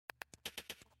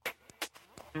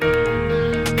The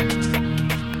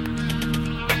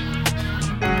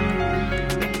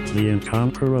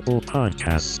Incomparable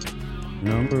Podcast.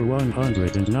 Number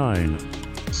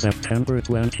 109. September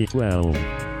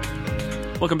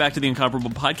 2012. Welcome back to the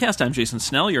Incomparable Podcast. I'm Jason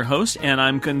Snell, your host, and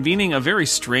I'm convening a very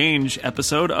strange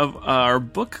episode of our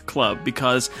book club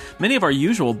because many of our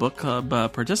usual book club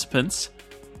participants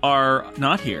are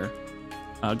not here.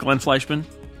 Glenn Fleischman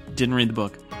didn't read the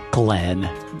book. Glenn.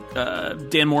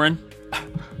 Dan Morin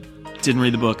didn't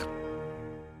read the book.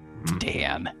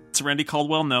 Dan. Randy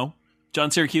Caldwell, no.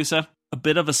 John Siracusa, a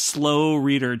bit of a slow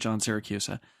reader, John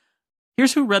Siracusa.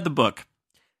 Here's who read the book.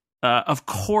 Of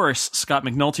course, Scott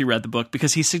McNulty read the book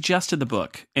because he suggested the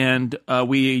book. And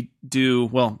we do,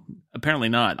 well, apparently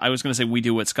not. I was going to say we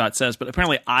do what Scott says, but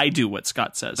apparently I do what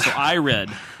Scott says. So I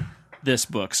read this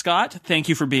book. Scott, thank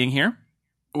you for being here.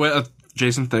 Well,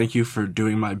 Jason, thank you for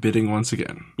doing my bidding once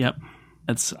again. Yep.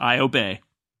 I obey.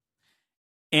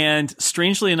 And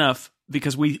strangely enough,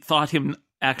 because we thought him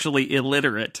actually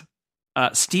illiterate,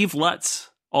 Steve Lutz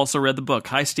also read the book.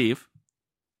 Hi, Steve.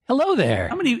 Hello there.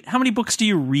 How many books do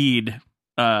you read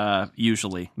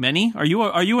usually? Many? Are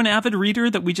you an avid reader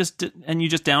that we just and you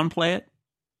just downplay it?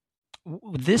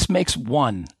 This makes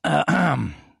one.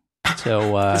 So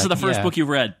this is the first book you've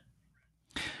read.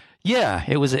 Yeah,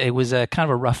 it was a kind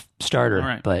of a rough starter,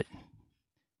 right. But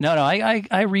no,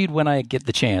 I read when I get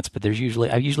the chance. But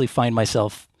I usually find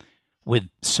myself with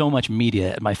so much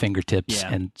media at my fingertips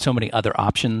and so many other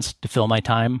options to fill my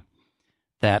time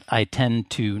that I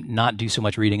tend to not do so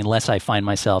much reading unless I find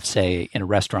myself, say, in a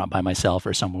restaurant by myself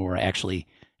or somewhere where I actually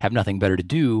have nothing better to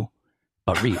do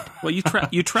but read. Well, you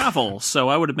travel, so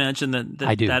I would imagine that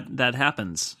I do. that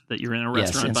happens, that you're in a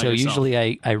restaurant and by so yourself.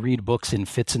 Usually I read books in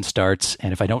fits and starts,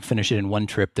 and if I don't finish it in one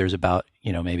trip, there's about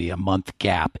maybe a month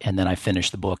gap, and then I finish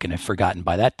the book, and I've forgotten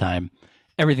by that time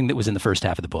everything that was in the first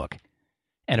half of the book.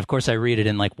 And of course, I read it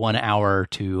in like 1 hour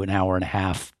to an hour and a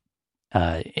half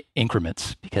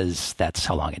increments because that's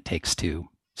how long it takes to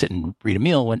sit and eat a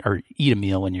meal when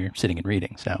you're sitting and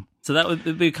reading. So that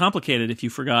would be complicated if you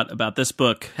forgot about this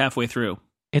book halfway through.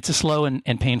 It's a slow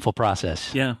and painful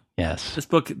process. Yeah. Yes. This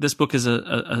book is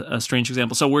a strange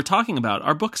example. So we're talking about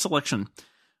our book selection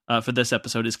for this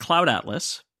episode is Cloud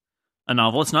Atlas, a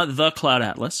novel. It's not The Cloud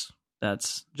Atlas.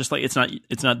 That's just like it's not The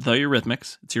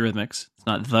Eurythmics. It's Eurythmics. It's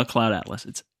not The Cloud Atlas.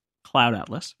 It's Cloud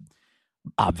Atlas.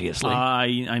 Obviously.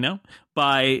 I know.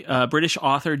 By British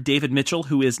author David Mitchell,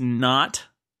 who is not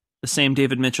the same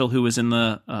David Mitchell who was in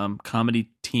the comedy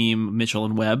team Mitchell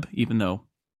and Webb, even though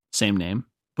same name,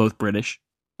 both British.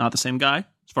 Not the same guy,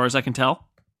 as far as I can tell.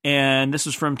 And this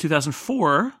was from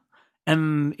 2004,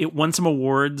 and it won some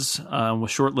awards,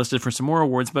 was shortlisted for some more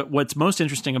awards. But what's most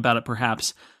interesting about it,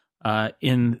 perhaps,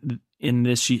 in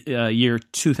this year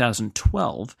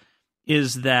 2012,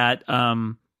 is that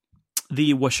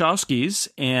the Wachowskis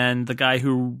and the guy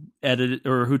who edited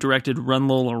or who directed Run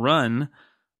Lola Run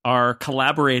are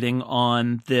collaborating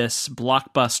on this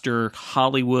blockbuster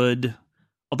Hollywood,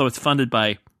 although it's funded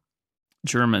by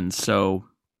Germans, so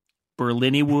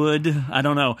Berlinwood, I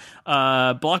don't know,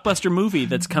 blockbuster movie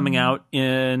that's coming out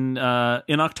in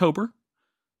October.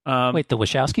 Wait, the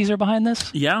Wachowskis are behind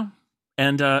this? Yeah,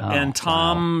 and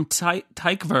Tom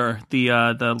Tykwer,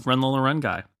 the Run Lola Run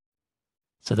guy.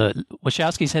 So the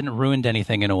Wachowskis hadn't ruined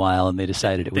anything in a while, and they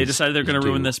decided they're going to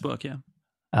ruin this book. Yeah.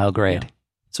 Oh, great. Yeah.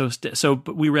 So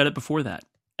but we read it before that,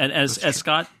 and as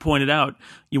Scott pointed out,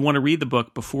 you want to read the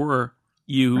book before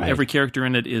you. Right. Every character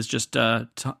in it is just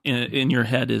in your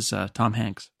head is Tom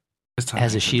Hanks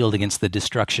as a shield against the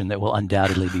destruction that will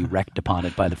undoubtedly be wreaked upon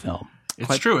it by the film.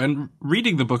 It's true, and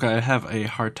reading the book, I have a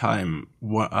hard time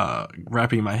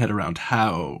wrapping my head around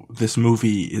how this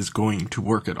movie is going to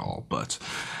work at all, but.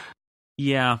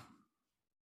 Yeah,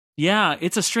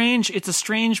 it's a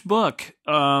strange book.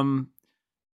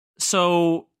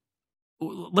 So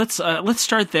let's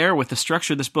start there with the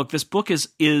structure of this book. This book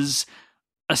is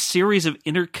a series of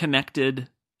interconnected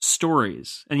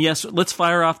stories, and yes, let's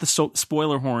fire off the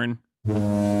spoiler horn. We're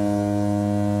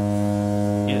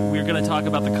going to talk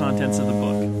about the contents of the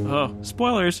book. Oh,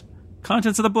 spoilers!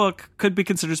 Contents of the book could be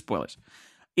considered spoilers.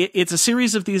 It's a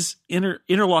series of these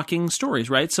interlocking stories,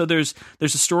 right? So there's a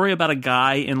story about a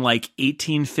guy in like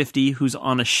 1850 who's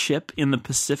on a ship in the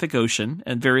Pacific Ocean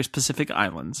and various Pacific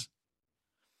islands.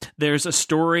 There's a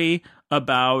story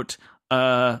about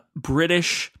a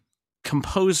British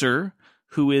composer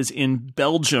who is in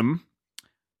Belgium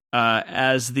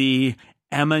as the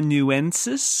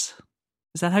amanuensis.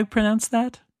 Is that how you pronounce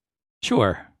that?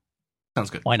 Sure. Sounds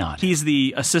good. Why not? He's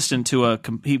the assistant to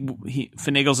he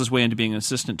finagles his way into being an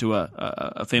assistant to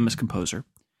a famous composer.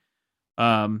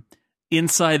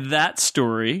 Inside that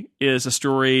story is a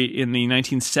story in the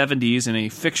 1970s in a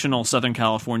fictional Southern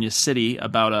California city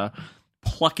about a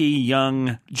plucky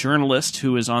young journalist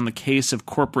who is on the case of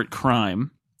corporate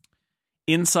crime.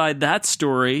 Inside that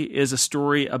story is a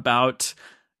story about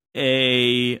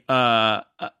a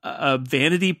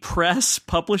vanity press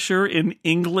publisher in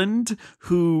England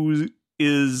who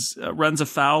runs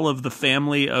afoul of the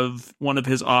family of one of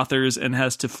his authors and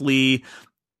has to flee,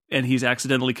 and he's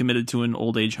accidentally committed to an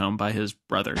old age home by his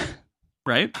brother.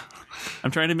 Right?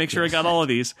 I'm trying to make sure I got all of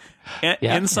these.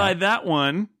 Inside that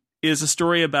one is a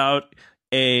story about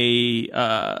a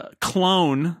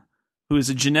clone who is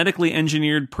a genetically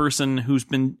engineered person who's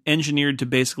been engineered to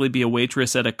basically be a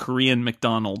waitress at a Korean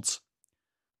McDonald's.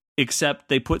 Except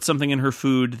they put something in her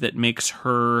food that makes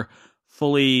her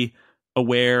fully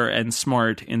aware and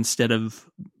smart instead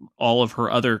of all of her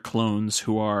other clones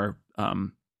who are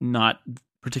not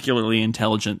particularly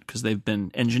intelligent because they've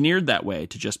been engineered that way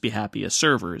to just be happy as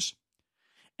servers.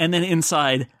 And then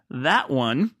inside that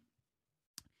one,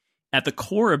 at the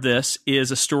core of this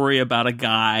is a story about a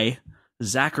guy,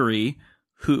 Zachary,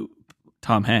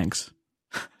 Tom Hanks.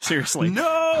 Seriously.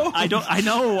 No! I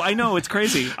know, it's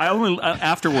crazy. I only,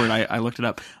 afterward, I looked it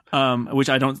up, which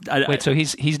I don't. Wait, so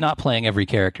he's not playing every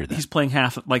character then? He's playing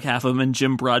half of them, and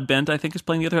Jim Broadbent, I think, is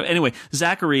playing the other half. Anyway,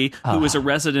 Zachary, who is a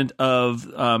resident of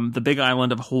the big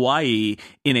island of Hawaii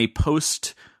in a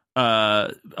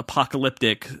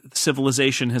post-apocalyptic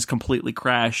civilization has completely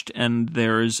crashed, and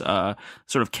there's sort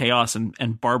of chaos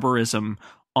and barbarism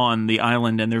on the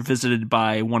island, and they're visited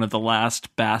by one of the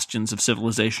last bastions of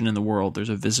civilization in the world. There's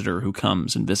a visitor who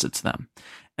comes and visits them.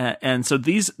 And so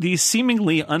these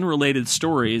seemingly unrelated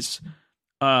stories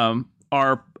are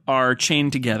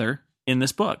chained together in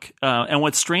this book. And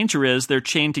what's stranger is they're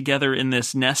chained together in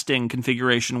this nesting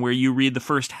configuration where you read the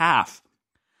first half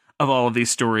of all of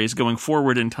these stories going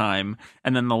forward in time,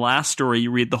 and then the last story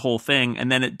you read the whole thing,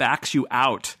 and then it backs you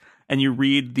out and you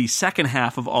read the second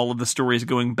half of all of the stories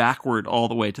going backward all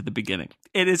the way to the beginning.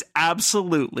 It is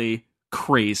absolutely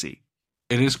crazy.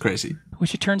 It is crazy.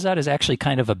 Which it turns out is actually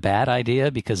kind of a bad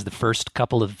idea because the first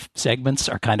couple of segments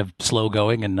are kind of slow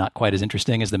going and not quite as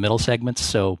interesting as the middle segments.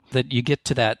 So that you get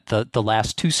to the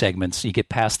last two segments, you get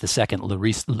past the second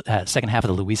half of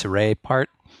the Louisa Ray part.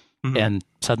 Mm-hmm. And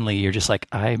suddenly you're just like,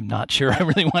 I'm not sure I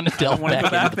really want to delve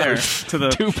back there to the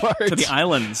two parts. To the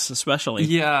islands, especially.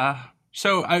 Yeah.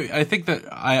 So I think that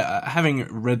having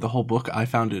read the whole book, I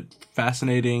found it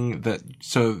fascinating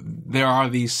so there are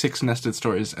these 6 nested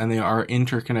stories and they are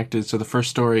interconnected. So the first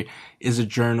story is a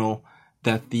journal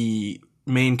that the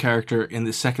main character in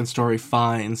the second story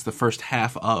finds the first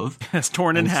half of. It's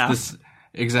torn in half.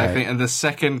 Exactly. Right. And the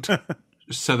second,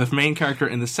 so the main character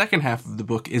in the second half of the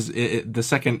book the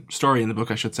second story in the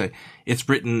book, I should say, it's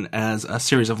written as a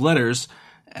series of letters.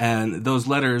 And those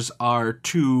letters are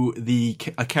to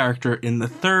a character in the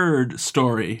third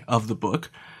story of the book,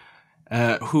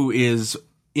 who is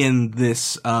in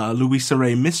this Louisa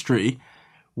Ray mystery,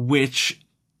 which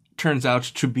turns out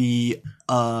to be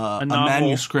a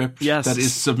manuscript that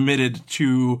is submitted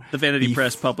to the Vanity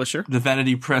Press publisher. The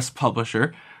Vanity Press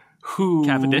publisher,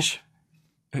 Cavendish,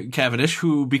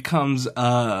 who becomes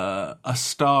a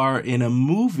star in a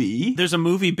movie. There's a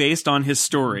movie based on his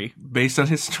story.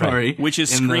 Right. Which is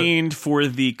screened for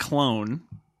the clone.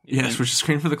 Yes, which is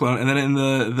screened for the clone. And then in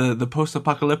the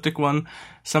post-apocalyptic one,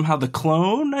 somehow the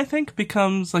clone, I think,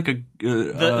 becomes like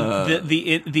the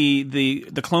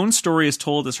clone story is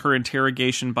told as her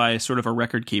interrogation by sort of a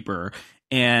record keeper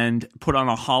and put on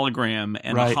a hologram,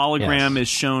 and the hologram is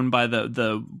shown by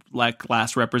the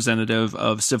last representative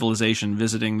of civilization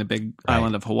visiting the big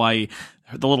island of Hawaii.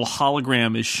 The little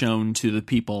hologram is shown to the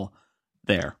people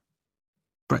there.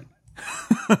 Right.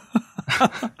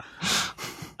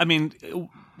 I mean,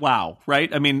 wow,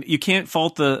 right? I mean, you can't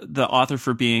fault the author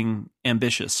for being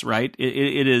ambitious, right?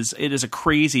 It is a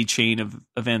crazy chain of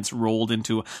events rolled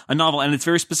into a novel, and it's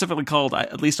very specifically called,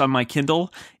 at least on my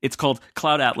Kindle, it's called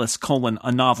Cloud Atlas: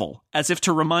 a novel, as if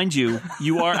to remind you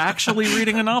are actually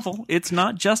reading a novel. It's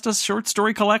not just a short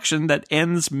story collection that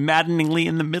ends maddeningly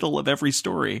in the middle of every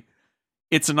story.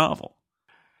 It's a novel.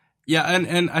 Yeah,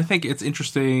 and I think it's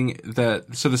interesting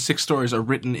that the 6 stories are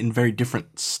written in very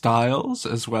different styles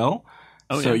as well.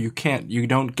 He doesn't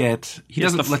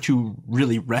let you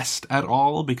really rest at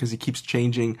all because he keeps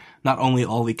changing not only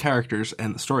all the characters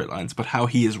and the storylines, but how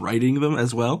he is writing them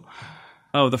as well.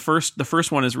 Oh, the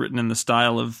first one is written in the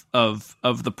style of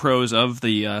the prose of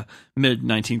the mid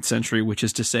 19th century, which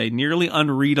is to say nearly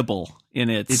unreadable in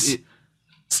its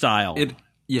style.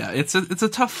 It's a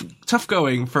tough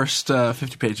going first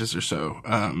 50 pages or so,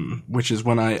 which is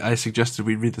when I suggested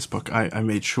we read this book. I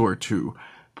made sure to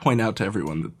point out to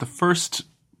everyone that the first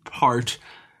part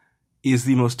is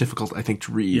the most difficult, I think,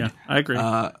 to read. Yeah, I agree.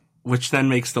 Which then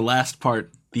makes the last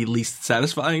part the least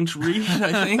satisfying to read,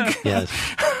 I think. Yes.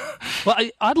 Well,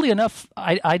 oddly enough,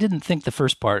 I didn't think the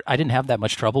first part, I didn't have that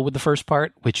much trouble with the first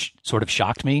part, which sort of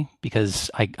shocked me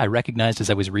because I recognized as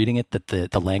I was reading it that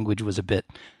the language was a bit,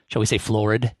 shall we say,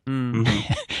 florid and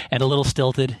a little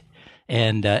stilted,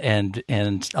 and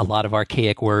a lot of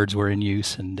archaic words were in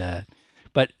use.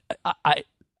 But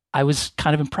I was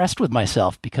kind of impressed with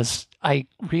myself because I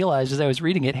realized as I was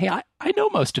reading it, hey, I know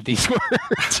most of these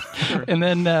words. Sure. And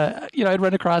then, I'd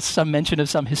run across some mention of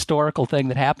some historical thing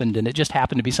that happened, and it just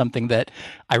happened to be something that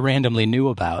I randomly knew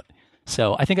about.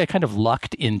 So I think I kind of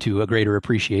lucked into a greater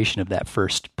appreciation of that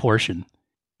first portion.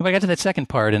 When I got to that second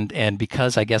part, and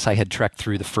because I guess I had trekked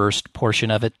through the first portion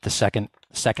of it, the second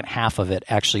half of it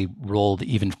actually rolled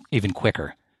even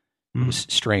quicker. It was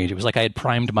strange. It was like I had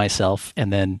primed myself,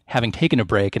 and then having taken a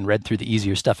break and read through the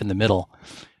easier stuff in the middle,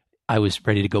 I was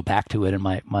ready to go back to it, and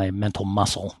my mental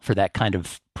muscle for that kind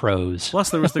of prose. Plus,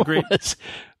 there was the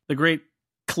great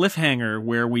cliffhanger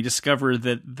where we discover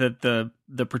that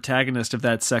the protagonist of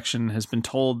that section has been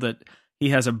told that he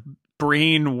has a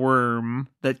brain worm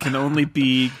that can only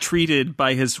be treated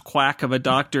by his quack of a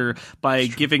doctor by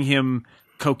giving him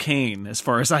cocaine, as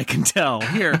far as I can tell.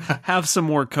 Here, have some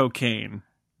more cocaine.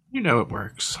 You know it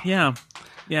works. Yeah.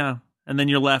 And then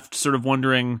you're left sort of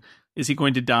wondering, is he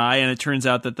going to die? And it turns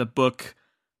out that the book,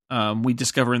 we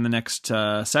discover in the next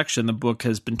section, the book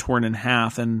has been torn in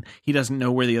half, and he doesn't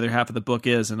know where the other half of the book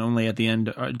is. And only at the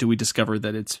end do we discover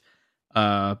that it's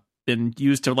been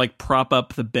used to like prop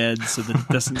up the bed so that it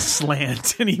doesn't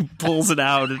slant. And he pulls it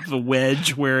out at the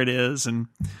wedge where it is. And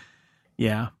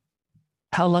yeah.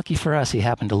 How lucky for us he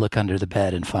happened to look under the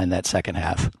bed and find that second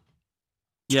half.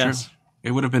 Yes. True. It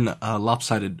would have been a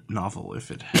lopsided novel if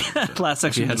it had, last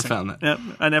section hadn't found that. Yep.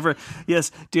 I never.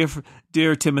 Yes,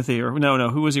 dear Timothy, or no.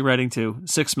 Who was he writing to?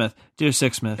 Sixsmith. Dear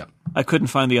Sixsmith, yep. I couldn't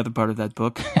find the other part of that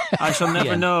book. I shall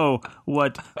never know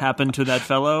what happened to that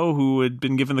fellow who had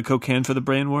been given the cocaine for the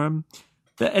brainworm.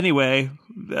 Anyway,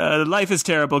 life is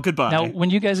terrible. Goodbye. Now, when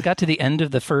you guys got to the end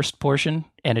of the first portion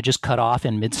and it just cut off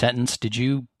in mid-sentence, did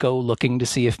you go looking to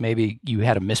see if maybe you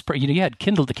had a misprint? You had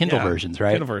Kindle versions,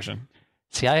 right? Kindle version.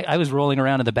 See, I was rolling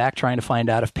around in the back trying to find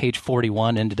out if page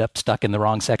 41 ended up stuck in the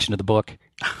wrong section of the book.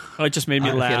 Oh, it just made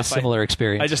me laugh. I had a similar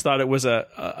experience. I just thought it was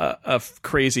a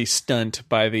crazy stunt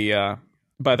by the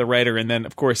writer, and then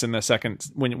of course in the second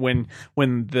when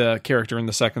the character in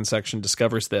the second section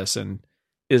discovers this and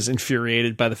is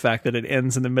infuriated by the fact that it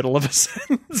ends in the middle of a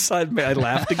sentence, I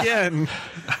laughed again.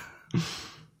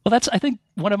 Well, that's, I think,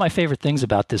 one of my favorite things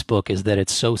about this book is that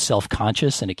it's so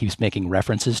self-conscious and it keeps making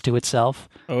references to itself.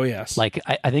 Oh, yes. Like,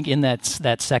 I think in that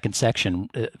second section,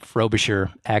 Frobisher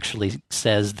actually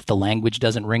says that the language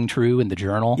doesn't ring true in the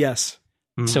journal. Yes.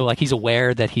 Mm-hmm. So, like, he's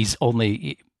aware that he's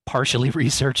only partially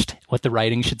researched what the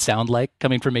writing should sound like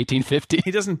coming from 1850. He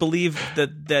doesn't believe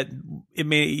that it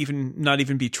may even not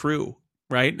even be true,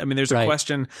 right? I mean, there's a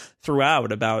question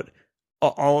throughout about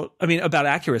about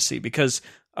accuracy, because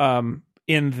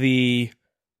in the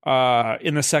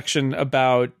section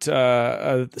about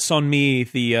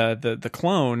Sonmi, the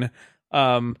clone,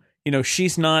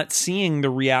 she's not seeing the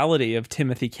reality of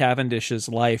Timothy Cavendish's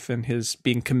life and his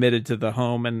being committed to the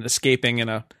home and escaping in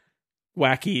a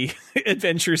wacky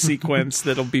adventure sequence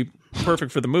that'll be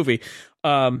perfect for the movie.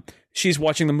 She's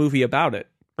watching the movie about it.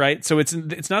 Right. So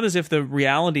it's not as if the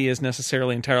reality is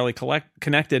necessarily entirely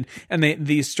connected. And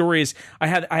these stories, I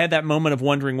had that moment of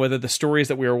wondering whether the stories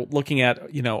that we are looking at,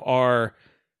 are,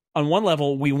 on one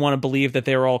level, we want to believe that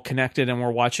they're all connected and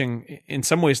we're watching in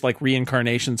some ways like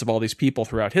reincarnations of all these people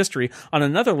throughout history. On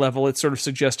another level, it's sort of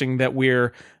suggesting that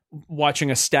we're watching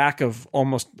a stack of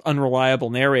almost unreliable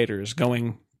narrators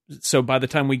going. So by the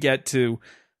time we get to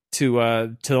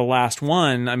the last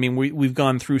one, I mean, we've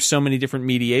gone through so many different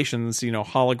mediations,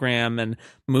 hologram and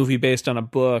movie based on a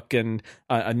book and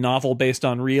a novel based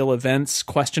on real events, ?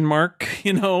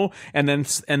 And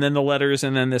then the letters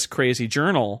and then this crazy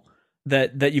journal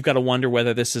that you've got to wonder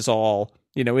whether this is all,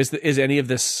 is any of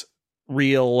this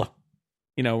real,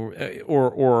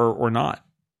 or not.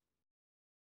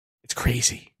 It's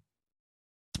crazy.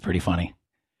 It's pretty funny.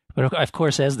 But of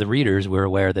course, as the readers, we're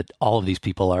aware that all of these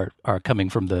people are coming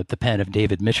from the pen of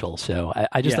David Mitchell. So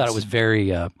I just thought it was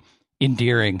very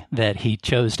endearing that he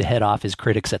chose to head off his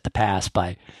critics at the pass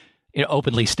by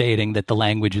openly stating that the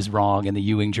language is wrong in the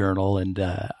Ewing Journal. And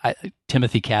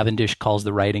Timothy Cavendish calls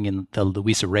the writing in the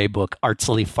Louisa Ray book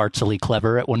artsily, fartsily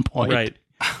clever at one point. Right.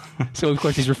 So, of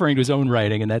course, he's referring to his own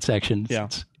writing in that section. Yeah.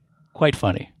 It's quite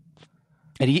funny.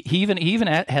 And he even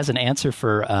has an answer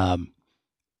for...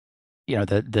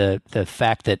 the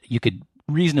fact that you could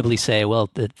reasonably say, well,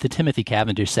 the Timothy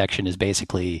Cavendish section is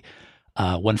basically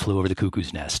One Flew Over the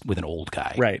Cuckoo's Nest with an old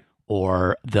guy. Right.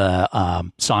 Or the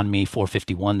Sonmi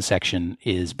 451 section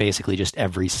is basically just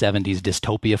every 70s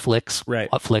dystopia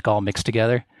flick all mixed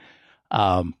together.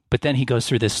 But then he goes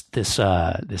through this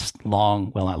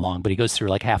long, well, not long, but he goes through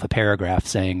like half a paragraph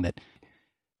saying that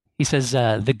he says,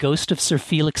 the ghost of Sir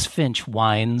Felix Finch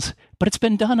whines, but it's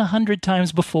been done 100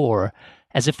 times before,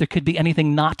 as if there could be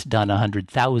anything not done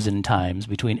 100,000 times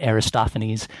between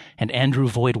Aristophanes and Andrew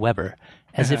Lloyd Webber,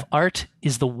 as if art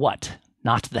is the what,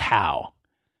 not the how.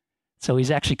 So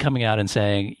he's actually coming out and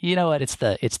saying, you know what, it's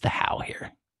the how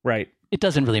here. Right. It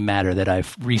doesn't really matter that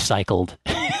I've recycled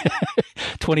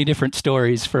 20 different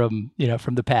stories from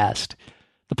the past.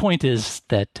 The point is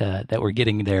that we're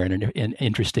getting there in an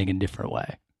interesting and different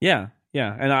way. Yeah,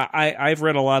 yeah. And I've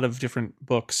read a lot of different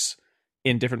books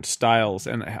in different styles,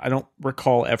 and I don't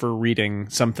recall ever reading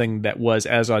something that was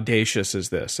as audacious as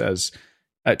this, as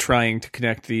trying to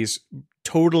connect these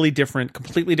totally different,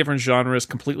 completely different genres,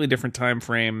 completely different time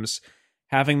frames,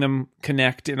 having them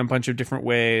connect in a bunch of different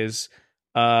ways,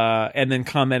 and then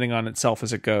commenting on itself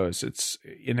as it goes. It's,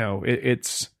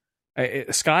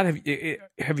 Scott,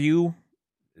 have you,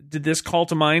 did this call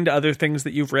to mind other things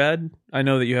that you've read? I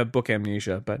know that you have book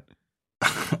amnesia, but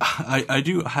I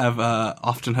do have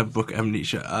often have book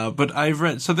amnesia, but I've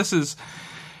read, so this is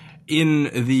in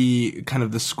the kind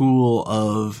of the school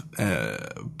of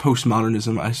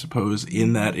postmodernism, I suppose,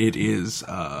 in that it is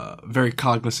very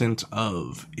cognizant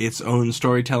of its own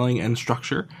storytelling and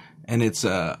structure, and it's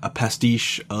a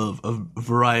pastiche of a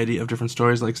variety of different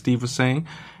stories, like Steve was saying.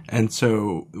 And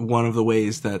so one of the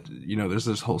ways that, there's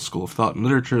this whole school of thought in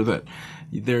literature that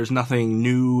there's nothing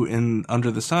new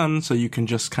under the sun, so you can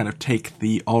just kind of take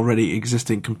the already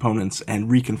existing components and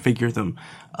reconfigure them.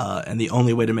 And the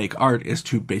only way to make art is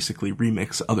to basically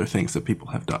remix other things that people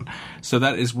have done. So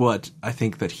that is what I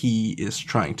think that he is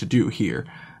trying to do here.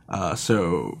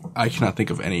 So I cannot think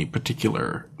of any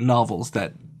particular novels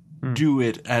that do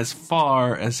it as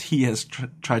far as he has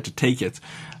tried to take it.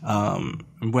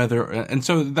 And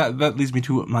so that leads me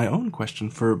to my own question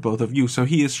for both of you. So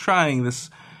he is trying this.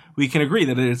 We can agree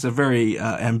that it is a very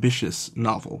ambitious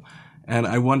novel, and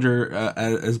I wonder,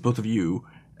 as both of you,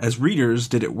 as readers,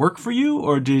 did it work for you,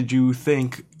 or did you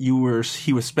think he was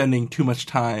spending too much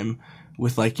time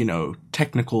with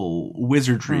technical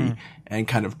wizardry and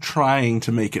kind of trying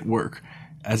to make it work,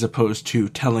 as opposed to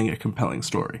telling a compelling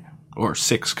story, or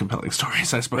 6 compelling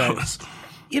stories, I suppose.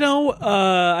 Right.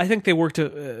 I think they worked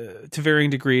to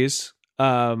varying degrees.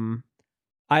 I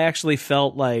actually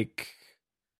felt like,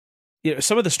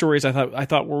 some of the stories I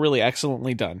thought were really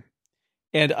excellently done,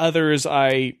 and others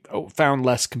I found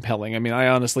less compelling. I mean, I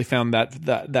honestly found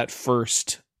that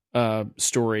first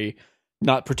story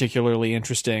not particularly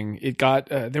interesting. It got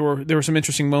there were some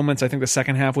interesting moments. I think the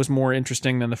second half was more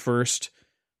interesting than the first.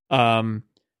 But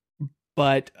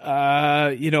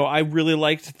I really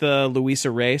liked the Louisa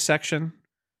Ray section.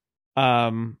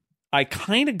 I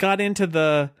kind of got into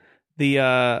the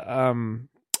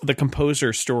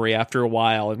composer story after a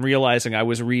while, and realizing I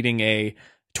was reading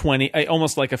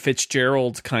almost like a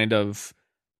Fitzgerald kind of,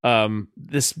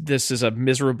 this is a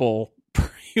miserable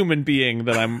human being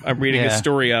that I'm reading a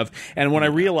story of. And when I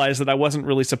realized that I wasn't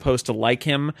really supposed to like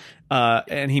him,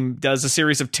 and he does a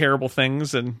series of terrible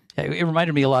things, and it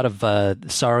reminded me a lot of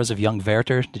Sorrows of Young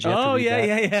Werther. Did you have to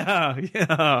read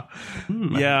that?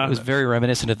 Yeah. It was very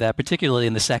reminiscent of that, particularly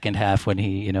in the second half when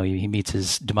he meets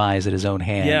his demise at his own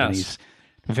hand. Yes. And he's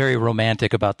very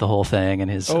romantic about the whole thing, and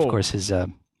his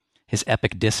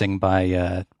epic dissing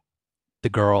by the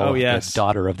girl, the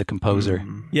daughter of the composer.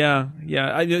 Yeah.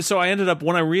 So I ended up,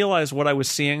 when I realized what I was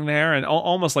seeing there, and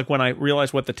almost like when I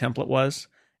realized what the template was,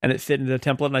 and it fit into the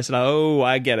template, and I said, "Oh,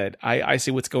 I get it. I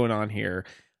see what's going on here."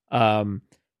 But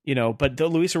the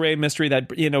Louisa Ray mystery, that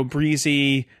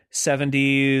breezy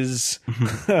 70s,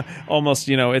 almost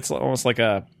it's almost like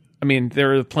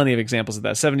there are plenty of examples of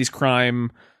that 70s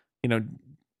crime,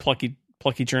 plucky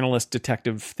journalist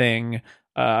detective thing.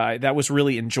 That was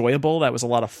really enjoyable. That was a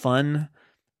lot of fun.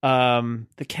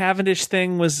 The Cavendish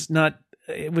thing was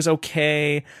it was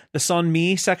okay. The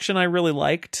Sonmi section I really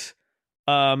liked.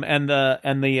 And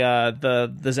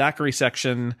the Zachary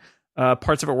section,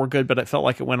 parts of it were good, but it felt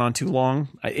like it went on too long.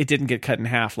 It didn't get cut in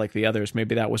half like the others.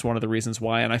 Maybe that was one of the reasons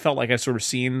why. And I felt like I sort of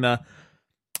seen the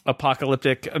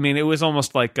apocalyptic. I mean, it was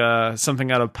almost like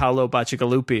something out of Paolo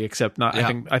Bacigalupi, except not.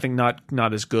 Yeah. I think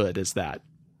not as good as that.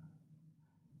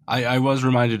 I was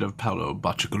reminded of Paolo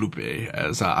Bacigalupi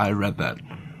as I read that.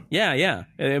 Yeah.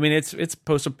 I mean, it's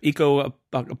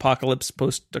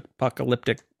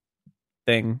post-apocalyptic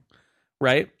thing,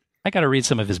 right? I got to read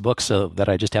some of his books so that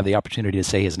I just have the opportunity to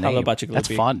say his name. Bacigalupi. That's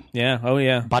fun. Yeah. Oh,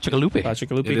 yeah.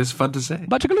 Bacigalupi. It is fun to say.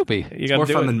 Bacigalupi. You It's more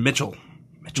fun than Mitchell.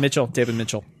 David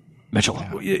Mitchell. Mitchell.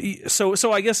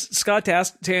 So I guess, Scott,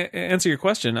 to answer your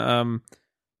question,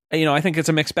 I think it's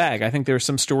a mixed bag. I think there's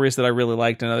some stories that I really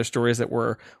liked and other stories that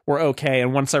were okay.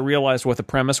 And once I realized what the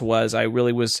premise was, I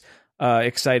really was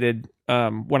excited.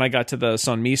 When I got to the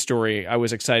Son Mi story, I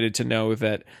was excited to know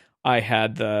that I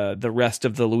had the rest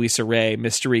of the Louisa Ray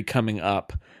mystery coming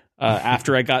up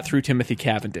after I got through Timothy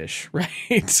Cavendish,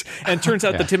 right? And turns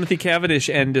out the Timothy Cavendish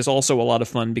end is also a lot of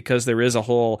fun because there is a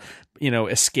whole,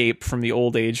 escape from the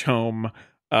old age home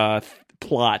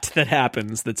plot that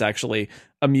happens that's actually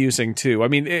amusing too. I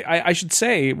mean, I should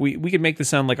say we could make this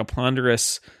sound like a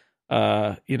ponderous,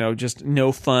 just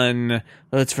no fun.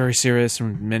 It's very serious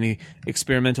and many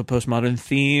experimental postmodern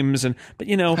themes, but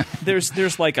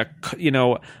there's like a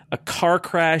car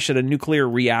crash at a nuclear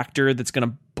reactor that's going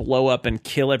to blow up and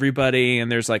kill everybody,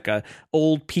 and there's like a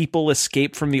old people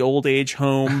escape from the old age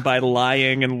home by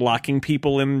lying and locking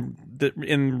people in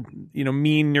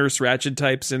mean Nurse Ratched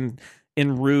types in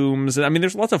rooms. I mean,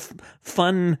 there's lots of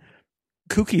fun,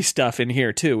 kooky stuff in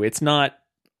here too. It's not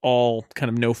all kind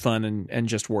of no fun and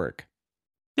just work.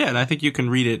 Yeah, and I think you can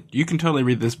read it. You can totally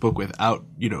read this book without,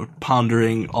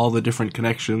 pondering all the different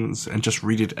connections and just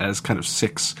read it as kind of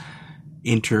 6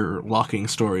 interlocking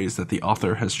stories that the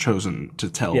author has chosen to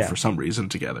tell for some reason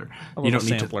together. You don't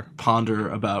need to ponder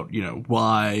about,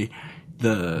 why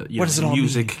the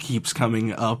music keeps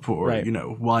coming up, or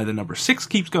why the number 6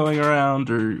 keeps going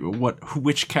around, or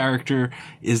which character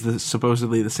is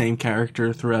supposedly the same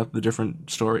character throughout the different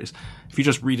stories. If you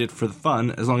just read it for the fun,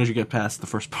 as long as you get past the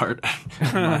first part,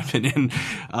 in my opinion,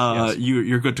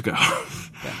 you're good to go.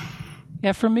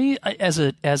 Yeah, for me, as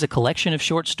a collection of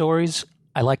short stories,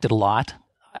 I liked it a lot.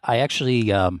 I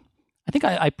actually, I think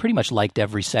I pretty much liked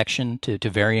every section to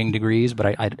varying degrees, but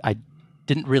I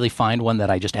didn't really find one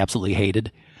that I just absolutely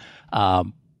hated.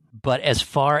 But as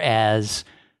far as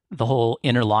the whole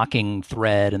interlocking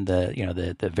thread and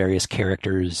the various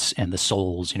characters and the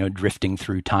souls, drifting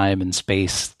through time and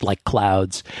space like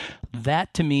clouds,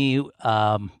 that to me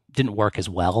didn't work as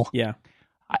well. Yeah.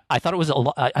 I thought it was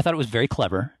I thought it was very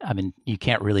clever. I mean, you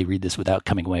can't really read this without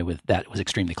coming away with that. It was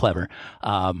extremely clever.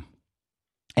 And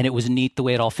it was neat the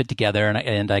way it all fit together,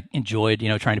 and I enjoyed,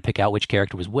 trying to pick out which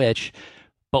character was which.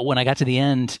 But when I got to the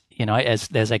end,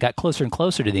 as I got closer and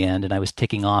closer to the end, and I was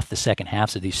ticking off the second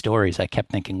halves of these stories, I kept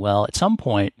thinking, well, at some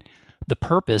point, the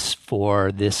purpose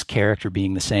for this character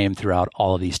being the same throughout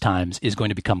all of these times is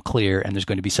going to become clear, and there's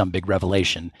going to be some big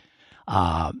revelation.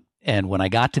 And when I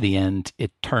got to the end,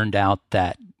 it turned out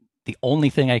that the only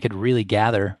thing I could really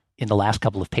gather in the last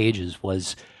couple of pages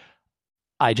was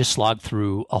I just slogged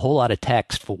through a whole lot of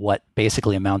text for what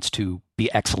basically amounts to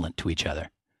be excellent to each other.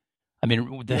 I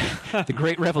mean, the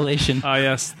great revelation. Oh,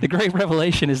 yes. The great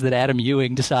revelation is that Adam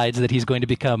Ewing decides that he's going to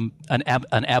become an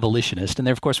abolitionist, and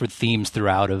there, of course, were themes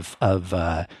throughout of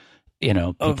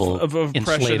people of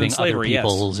enslaving other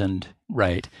peoples, yes. And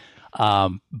right.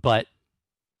 But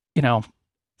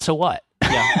so what?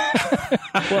 Yeah.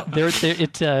 Well,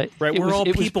 right. We're all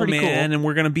people, man, cool. And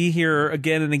we're going to be here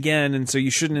again and again, and so you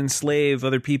shouldn't enslave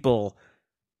other people,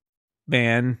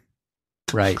 man.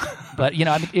 Right. But,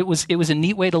 it was a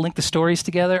neat way to link the stories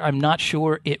together. I'm not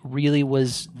sure it really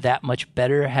was that much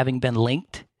better having been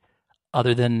linked,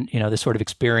 other than, the sort of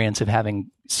experience of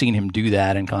having seen him do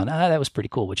that and gone, that was pretty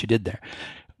cool what you did there.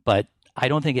 But I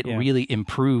don't think it really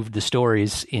improved the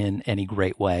stories in any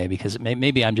great way, because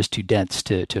maybe I'm just too dense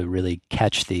to really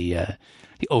catch the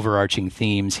overarching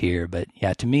themes here. But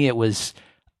yeah, to me, it was,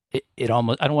 it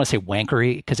almost, I don't want to say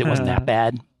wankery because it wasn't that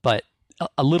bad, but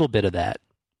a little bit of that.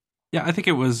 Yeah, I think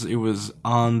it was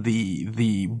on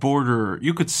the border.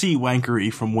 You could see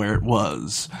wankery from where it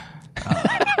was.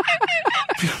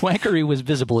 Wankery was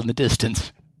visible in the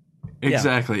distance.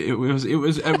 Exactly. Yeah. It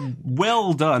was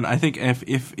well done. I think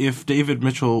if David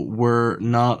Mitchell were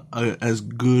not as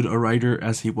good a writer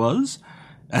as he is,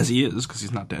 because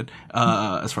he's not dead,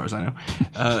 as far as I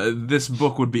know, this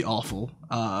book would be awful.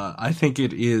 I think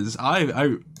it is.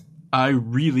 I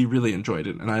really, really enjoyed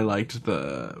it, and I liked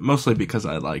mostly because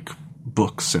I like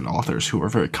books and authors who are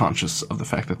very conscious of the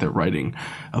fact that they're writing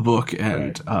a book,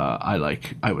 and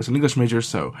right. I was an English major,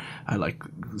 so I like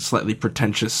slightly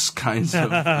pretentious kinds of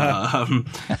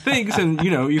things, and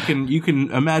you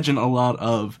can imagine a lot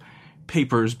of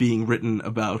papers being written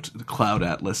about the Cloud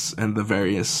Atlas and the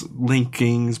various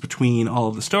linkings between all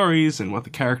of the stories and what the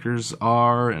characters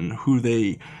are and who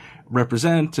they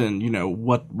represent, and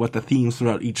what the themes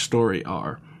throughout each story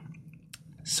are.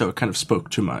 So it kind of spoke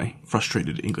to my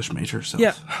frustrated English major self.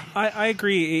 Yeah, I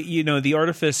agree. You know, the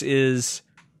artifice is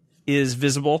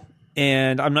visible,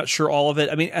 and I'm not sure all of it.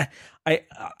 I mean,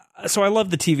 so I love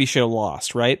the TV show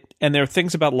Lost, right? And there are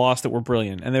things about Lost that were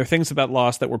brilliant, and there are things about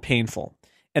Lost that were painful.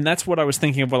 And that's what I was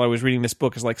thinking of while I was reading this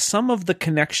book, is like some of the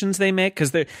connections they make,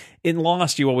 because in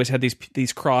Lost you always had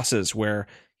these crosses where,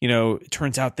 you know, it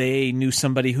turns out they knew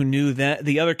somebody who knew that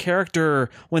the other character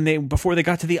before they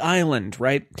got to the island,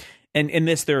 right? And in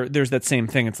this, there's that same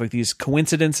thing. It's like these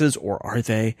coincidences, or are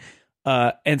they?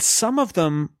 And some of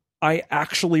them I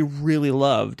actually really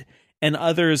loved, and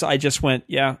others I just went,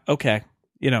 yeah, okay.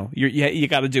 You know, you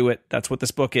got to do it. That's what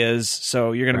this book is.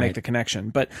 So you're going to make the connection.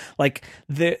 But like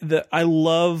I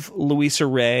love Louisa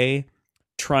Ray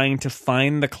trying to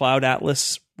find the Cloud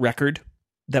Atlas record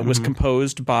that was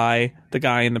composed by the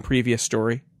guy in the previous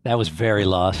story. That was very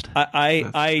Lost.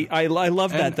 I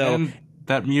love that though. And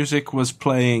that music was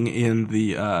playing in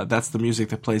the that's the music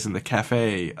that plays in the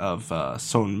cafe of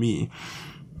Son Mi.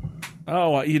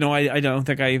 Oh, you know, I don't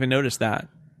think I even noticed that.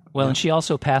 Well, and she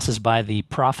also passes by the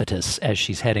Prophetess as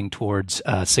she's heading towards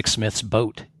Six Smith's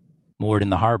boat moored in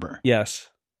the harbor. Yes.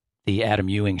 The Adam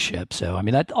Ewing ship. So, I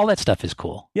mean, all that stuff is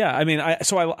cool. Yeah, I mean, I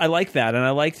like that, and I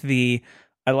liked the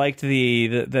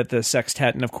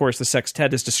sextet, and of course the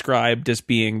sextet is described as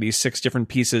being these 6 different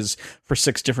pieces for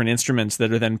 6 different instruments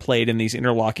that are then played in these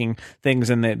interlocking things,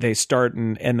 and they start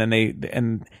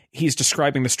and he's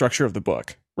describing the structure of the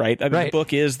book, right? I mean, the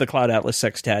book is the Cloud Atlas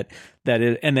sextet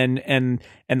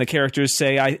and the characters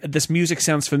say, this music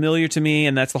sounds familiar to me,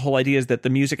 and that's the whole idea, is that the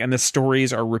music and the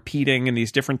stories are repeating in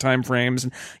these different time frames,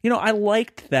 and you know, I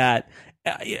liked that.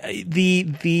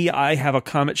 The I have a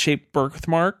comet-shaped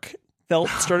birthmark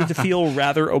started to feel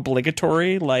rather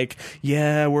obligatory, like,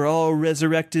 yeah, we're all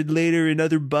resurrected later in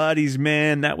other bodies,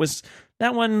 man. That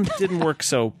one didn't work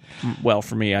so well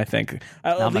for me, I think.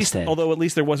 At least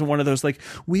there wasn't one of those, like,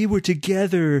 we were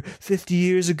together 50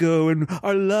 years ago and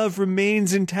our love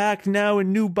remains intact now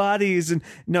in new bodies. And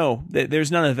no,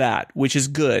 there's none of that, which is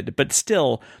good, but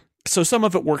still. So some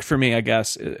of it worked for me, I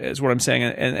guess, is what I'm saying.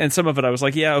 And some of it I was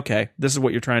like, yeah, okay, this is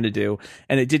what you're trying to do.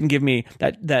 And it didn't give me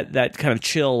that kind of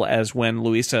chill as when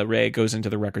Louisa Ray goes into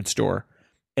the record store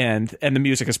and the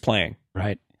music is playing.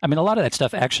 Right. I mean, a lot of that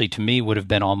stuff actually to me would have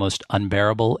been almost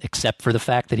unbearable, except for the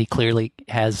fact that he clearly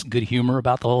has good humor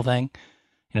about the whole thing.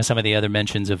 You know, some of the other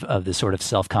mentions of the sort of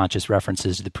self-conscious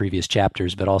references to the previous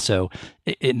chapters, but also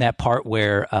in that part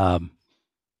where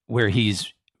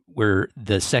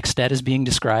the sextet is being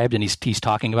described and he's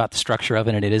talking about the structure of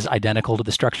it, and it is identical to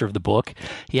the structure of the book.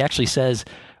 He actually says,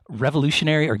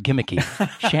 revolutionary or gimmicky?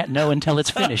 Shan't know until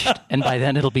it's finished, and by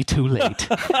then it'll be too late.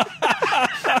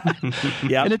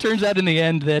 Yeah. And it turns out in the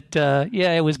end that,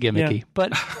 it was gimmicky. Yeah.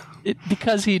 But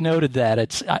because he noted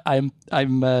that, I'm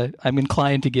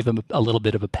inclined to give him a little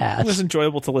bit of a pass. It was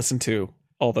enjoyable to listen to,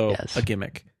 although a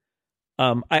gimmick.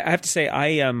 I have to say, I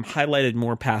highlighted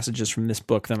more passages from this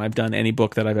book than I've done any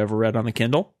book that I've ever read on the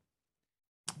Kindle.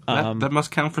 That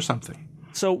must count for something.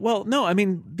 So, well, no, I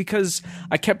mean, because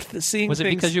I kept seeing Was it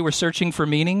things... because you were searching for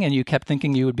meaning and you kept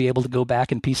thinking you would be able to go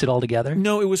back and piece it all together?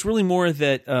 No, it was really more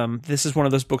that this is one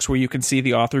of those books where you can see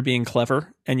the author being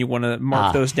clever and you want to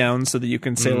mark those down so that you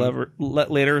can say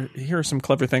later, here are some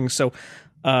clever things. So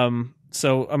I'm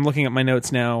looking at my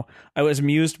notes now. I was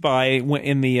amused by,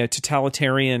 in the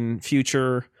totalitarian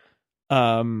future,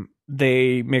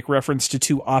 they make reference to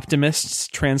 2 optimists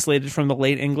translated from the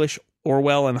late English,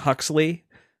 Orwell and Huxley.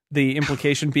 The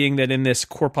implication being that in this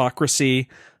corpocracy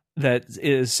that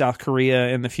is South Korea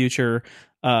in the future,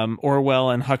 Orwell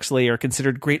and Huxley are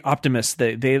considered great optimists.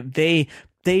 They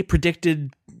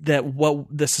predicted that what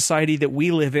the society that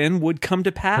we live in would come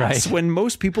to pass when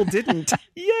most people didn't.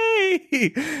 Yay!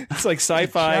 It's like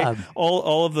sci-fi.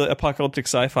 All of the apocalyptic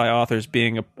sci-fi authors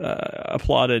being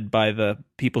applauded by the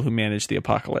people who manage the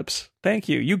apocalypse. Thank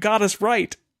you. You got us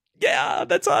right. Yeah,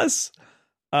 that's us.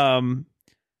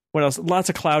 What else? Lots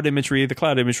of cloud imagery. The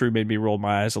cloud imagery made me roll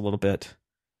my eyes a little bit.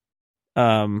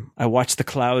 I watched the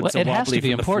clouds wobbly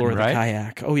from the floor of the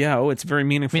kayak. Oh, yeah. Oh, it's very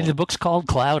meaningful. I mean, the book's called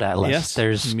Cloud Atlas. Yes,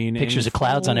 there's pictures of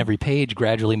clouds on every page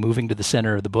gradually moving to the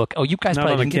center of the book. Oh, you guys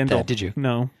probably didn't get that, did you?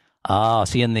 No.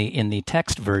 See, in the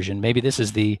text version, maybe this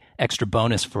is the extra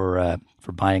bonus for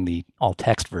buying the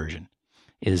all-text version,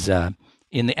 is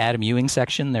in the Adam Ewing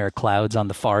section, there are clouds on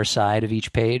the far side of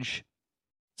each page.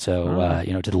 So,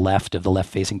 to the left of the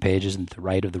left-facing pages and to the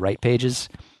right of the right pages.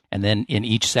 And then in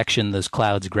each section, those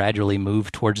clouds gradually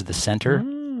move towards the center.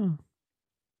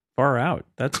 Far out.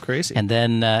 That's crazy. And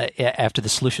then after the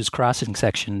Sluices Crossing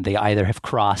section, they either have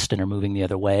crossed and are moving the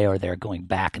other way, or they're going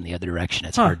back in the other direction.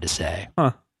 It's hard to say.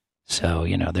 Huh. So,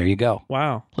 there you go.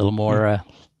 Wow. A little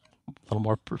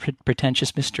more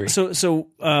pretentious mystery. So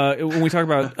when we talk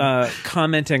about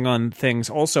commenting on things,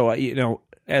 also,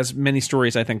 as many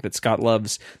stories I think that Scott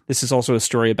loves, this is also a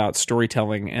story about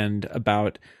storytelling and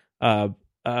about how,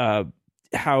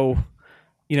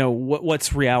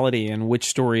 what's reality and which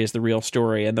story is the real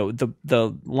story. And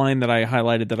the line that I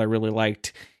highlighted that I really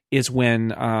liked is when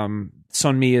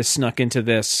Sunmi is snuck into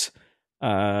this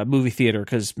movie theater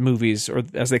because movies, or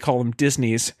as they call them,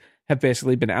 Disneys, have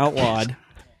basically been outlawed.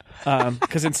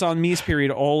 Because in Sunmi's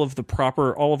period, all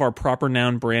of our proper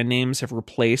noun brand names have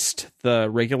replaced the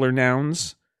regular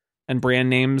nouns and brand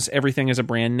names. Everything is a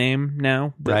brand name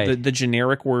now. The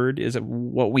generic word is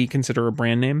what we consider a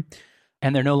brand name.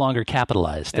 And they're no longer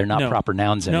capitalized. They're not proper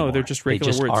nouns anymore. No, they're just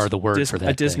regular words. They just are the word for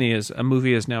that. A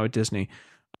movie is now a Disney.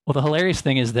 Well, the hilarious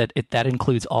thing is that that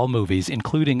includes all movies,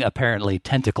 including apparently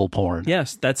tentacle porn.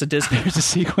 Yes, that's a Disney. There's a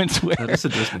sequence where that is a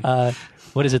Disney.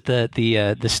 What is it?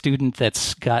 The student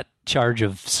that's got charge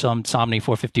of some Somni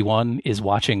 451 is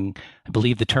watching. I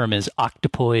believe the term is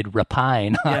octopoid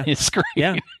rapine on his screen.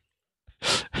 Yeah.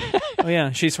 Oh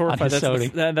yeah, she's horrified.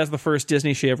 That's the first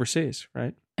Disney she ever sees,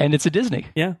 right? And it's a Disney.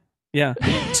 Yeah. Yeah.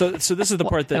 So this is the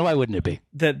part that. And why wouldn't it be?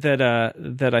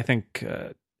 That I think.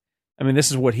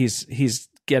 This is what he's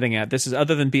getting at. This is,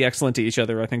 other than be excellent to each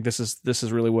other, I think this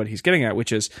is really what he's getting at,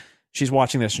 which is she's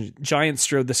watching this giant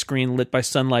strode the screen lit by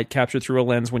sunlight captured through a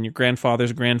lens when your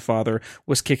grandfather's grandfather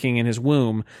was kicking in his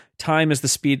womb. Time is the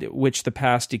speed at which the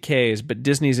past decays, but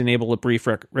Disney's enable a brief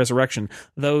resurrection.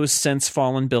 Those since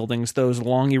fallen buildings, those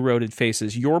long eroded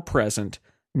faces, your present,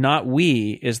 not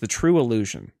we, is the true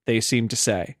illusion, they seem to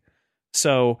say.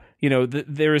 So,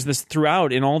 there is this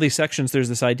throughout in all these sections, there's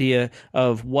this idea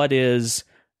of what is,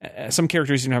 some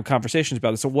characters even have conversations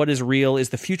about it. So what is real? Is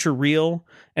the future real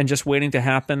and just waiting to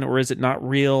happen? Or is it not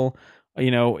real?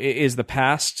 Is the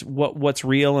past what's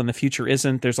real and the future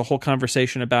isn't? There's a whole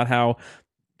conversation about how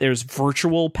there's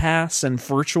virtual pasts and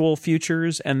virtual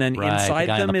futures, and then inside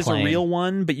them is a real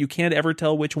one, but you can't ever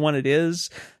tell which one it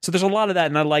is. So there's a lot of that,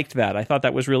 and I liked that. I thought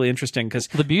that was really interesting because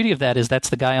the beauty of that is that's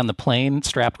the guy on the plane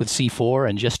strapped with C4,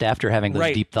 and just after having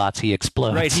those deep thoughts, he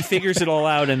explodes. Right, he figures it all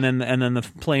out, and then the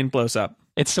plane blows up.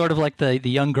 It's sort of like the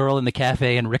young girl in the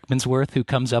cafe in Rickmansworth who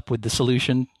comes up with the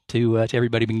solution to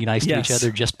everybody being nice to each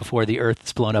other just before the Earth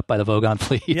is blown up by the Vogon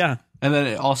fleet. Yeah. And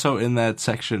then also in that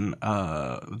section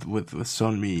with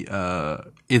Sunmi,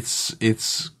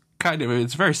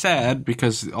 it's very sad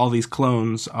because all these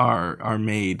clones are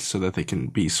made so that they can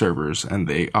be servers, and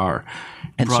they are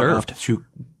brought up to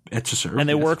serve. And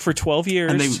they work for 12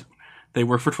 years. And they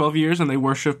work for 12 years, and they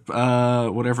worship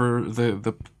whatever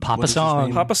the Papa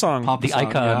Song, the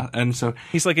icon. Yeah. And so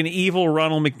he's like an evil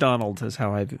Ronald McDonald, is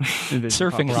how I envision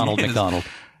surfing Ronald McDonald.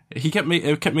 It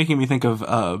kept making me think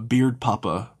of Beard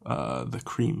Papa, the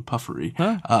cream puffery.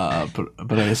 Huh?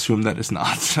 But I assume that is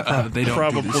not. They don't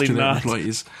probably do this to their not.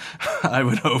 employees. I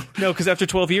would hope. No, because after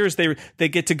 12 years, they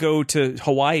get to go to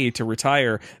Hawaii to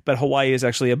retire. But Hawaii is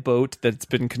actually a boat that's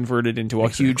been converted into a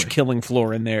huge killing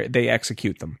floor, and they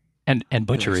execute them. And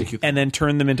butchery. And then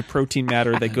turn them into protein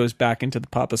matter that goes back into the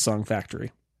Papa Song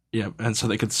factory. Yeah, and so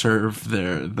they could serve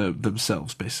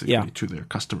themselves basically to their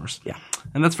customers. Yeah,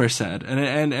 and that's very sad.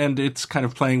 And it's kind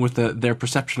of playing with their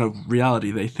perception of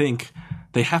reality. They think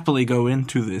they happily go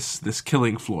into this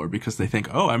killing floor because they think,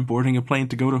 oh, I'm boarding a plane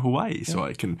to go to Hawaii, so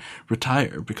I can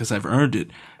retire because I've earned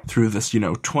it through this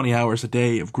 20 hours a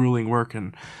day of grueling work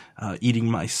and eating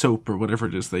my soap or whatever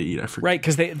it is they eat. I forget. Right,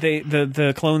 because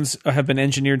the clones have been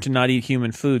engineered to not eat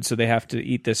human food, so they have to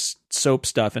eat this soap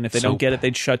stuff, and if they don't get it,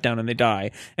 they'd shut down and they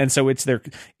die. And so it's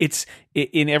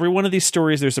in every one of these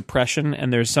stories, there's oppression,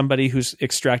 and there's somebody who's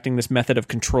extracting this method of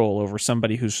control over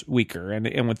somebody who's weaker.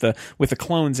 And with the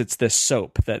clones, it's this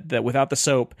soap that without the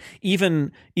soap,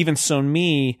 even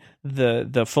Sunmi,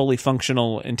 the fully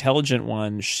functional, intelligent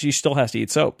one, she still has to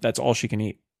eat soap. That's all she can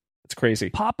eat. It's crazy.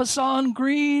 Papa San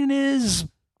Green is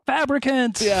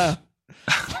fabricant. Yeah.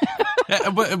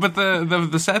 but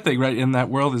the sad thing, right, in that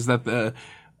world is that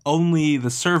only the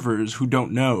servers who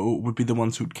don't know would be the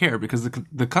ones who'd care, because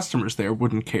the customers there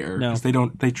wouldn't care because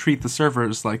they treat the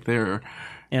servers like they're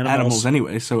animals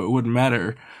anyway, so it wouldn't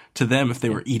matter to them if they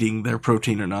were eating their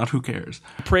protein or not. Who cares?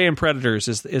 Prey and predators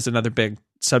is another big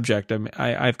subject.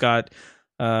 I've got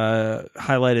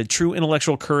highlighted: true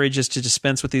intellectual courage is to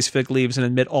dispense with these fig leaves and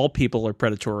admit all people are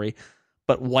predatory.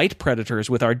 But white predators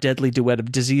with our deadly duet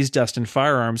of disease dust and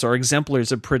firearms are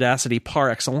exemplars of predacity par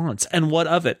excellence. And what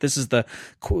of it? This is the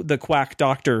quack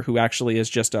doctor who actually is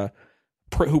just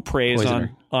who preys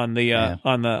on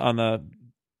the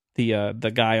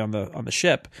the guy on the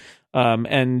ship,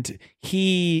 and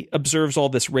he observes all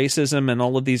this racism and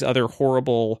all of these other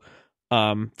horrible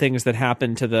things that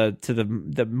happen to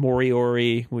the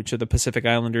Moriori, which are the Pacific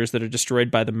Islanders that are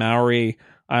destroyed by the Maori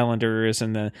Islanders,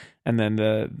 and then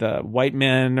the white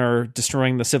men are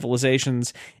destroying the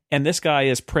civilizations. And this guy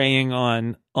is preying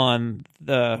on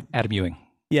the Adam Ewing.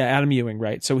 Yeah, Adam Ewing,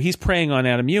 right. So he's preying on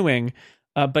Adam Ewing,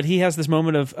 but he has this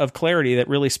moment of clarity that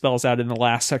really spells out in the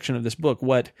last section of this book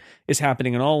what is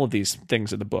happening in all of these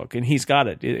things in the book. And he's got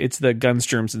it. It's the guns,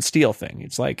 germs, and steel thing.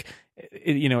 It's like,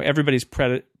 everybody's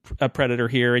a predator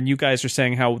here, and you guys are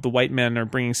saying how the white men are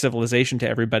bringing civilization to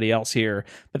everybody else here,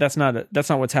 but that's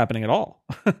not what's happening at all.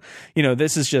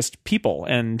 This is just people,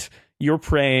 and you're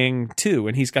preying too.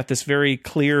 And he's got this very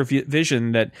clear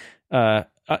vision that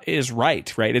is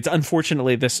right. It's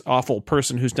unfortunately this awful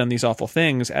person who's done these awful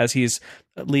things, as he's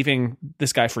leaving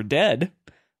this guy for dead,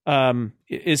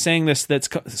 is saying this. That's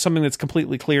something that's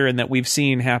completely clear and that we've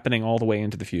seen happening all the way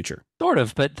into the future. Sort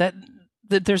of, but the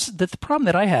problem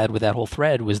that I had with that whole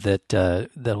thread was that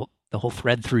the whole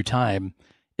thread through time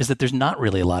is that there's not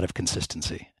really a lot of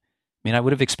consistency. I mean, I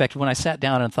would have expected, when I sat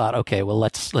down and thought, okay, well,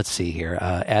 let's see here.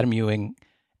 Adam Ewing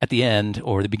at the end,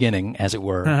 or the beginning, as it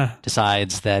were,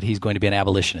 decides that he's going to be an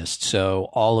abolitionist. So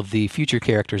all of the future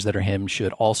characters that are him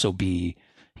should also be,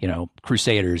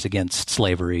 crusaders against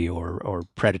slavery or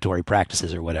predatory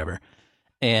practices or whatever.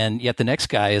 And yet the next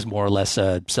guy is more or less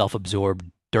a self-absorbed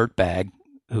dirtbag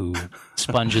who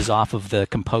sponges off of the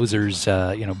composer's,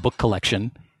 book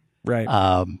collection. Right.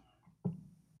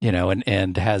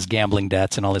 And has gambling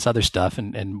debts and all this other stuff,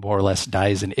 and more or less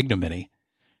dies in ignominy.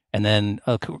 And then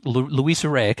Louisa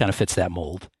Ray kind of fits that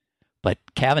mold, but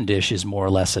Cavendish is more or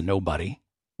less a nobody.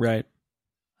 Right.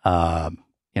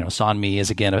 Sonmi is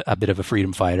again a bit of a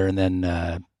freedom fighter, and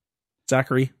then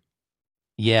Zachary.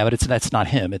 Yeah, but that's not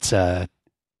him. It's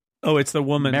it's the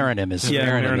woman. Marinim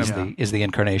is the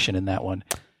incarnation in that one.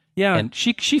 Yeah, and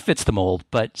she fits the mold.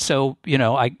 But so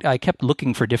I kept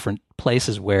looking for different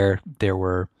places where there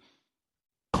were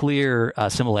clear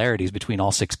similarities between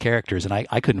all six characters, and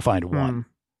I couldn't find one.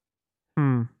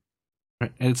 Right.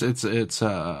 It's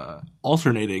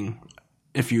alternating.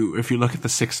 If you look at the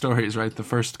six stories, right? The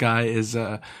first guy is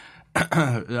a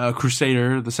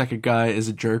crusader. The second guy is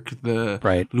a jerk.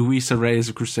 Louisa Ray is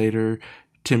a crusader.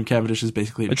 Tim Cavendish is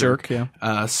basically a jerk. Yeah.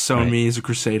 Sonmi is a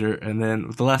crusader, and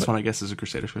then the last one, I guess, is a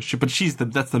crusader. But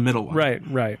that's the middle one.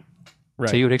 Right.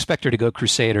 So you would expect her to go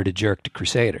crusader to jerk to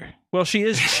crusader. Well, she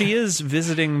is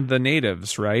visiting the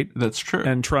natives, right? That's true,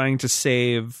 and trying to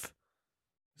save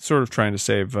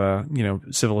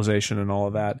civilization and all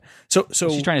of that. So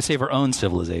she's trying to save her own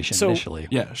civilization initially.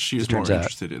 Yeah, she is more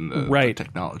interested in the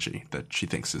technology that she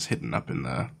thinks is hidden up in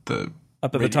the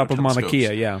up at the top of Mauna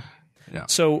Kea. Yeah.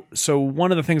 So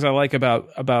one of the things I like about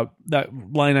that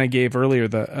line I gave earlier,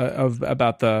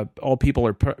 about the all people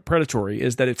are predatory,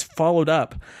 is that it's followed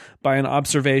up by an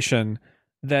observation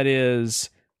that is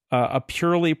a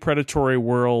purely predatory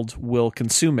world will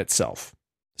consume itself,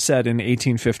 said in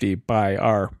 1850 by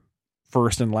our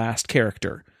first and last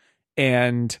character.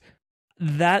 And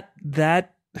that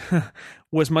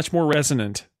was much more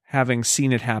resonant having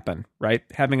seen it happen, right?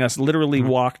 Having us literally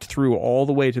walked through all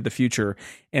the way to the future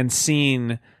and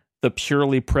seen the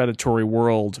purely predatory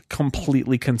world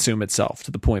completely consume itself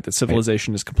to the point that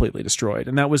civilization is completely destroyed.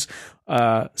 And that was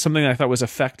something I thought was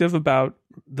effective about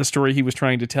the story he was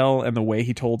trying to tell, and the way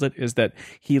he told it is that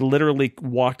he literally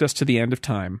walked us to the end of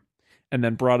time and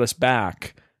then brought us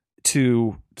back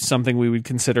to something we would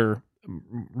consider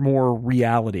more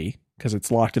reality, because it's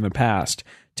locked in the past,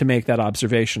 to make that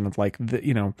observation of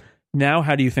now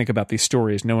how do you think about these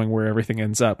stories, knowing where everything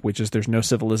ends up, which is there's no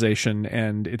civilization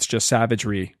and it's just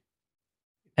savagery.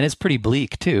 And it's pretty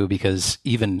bleak too, because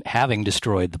even having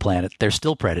destroyed the planet, they're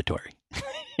still predatory.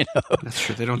 That's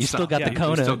true. They don't. You stop. still got the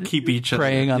Kona still keep each other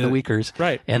preying on the Uyghurs,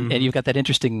 right? And you've got that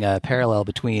interesting parallel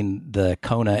between the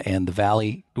Kona and the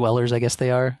Valley dwellers, I guess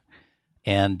they are,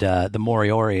 and the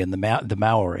Moriori and the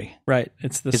Maori. Right.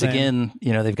 It's the same. Because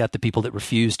again, they've got the people that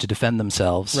refuse to defend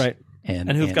themselves, right?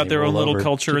 And who've got their own little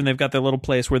culture, and they've got their little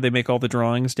place where they make all the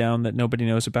drawings down that nobody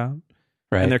knows about,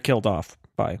 right? And they're killed off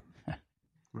by.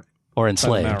 Or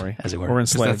enslaved, as it were. Or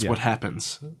enslaved. That's what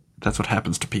happens. That's what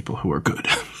happens to people who are good.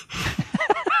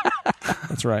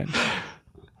 That's right.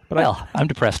 But I'm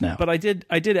depressed now. But I did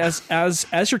as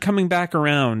you're coming back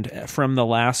around from the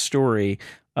last story,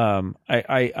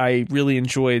 I really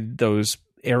enjoyed those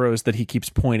arrows that he keeps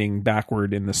pointing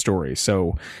backward in the story.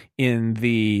 So in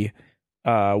the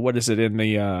in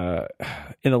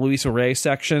the Louisa Ray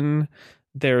section,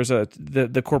 there's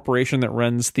the corporation that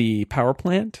runs the power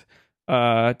plant.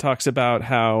 talks about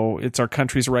how it's our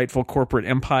country's rightful corporate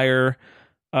empire.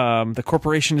 The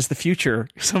corporation is the future.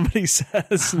 Somebody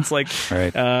says, it's like,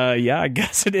 Right. Yeah, I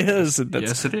guess it is.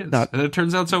 Yes, it is. And it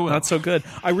turns out so well. Not so good.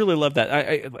 I really love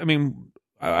that. I mean,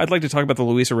 I'd like to talk about the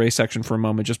Louisa Ray section for a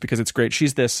moment, just because it's great.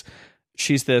 She's this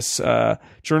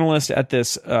journalist at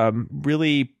this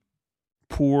really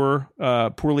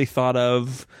poorly thought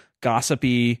of,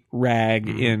 gossipy rag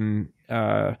in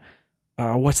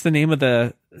what's the name of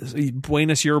the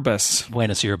Buenos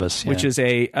Yerbas, yeah. which is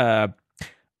it's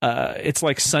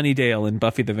like Sunnydale in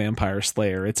Buffy the Vampire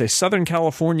Slayer. It's a Southern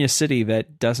California city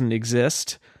that doesn't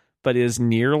exist, but is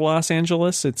near Los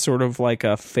Angeles. It's sort of like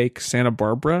a fake Santa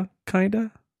Barbara,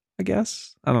 kinda, I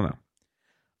guess. I don't know.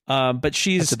 But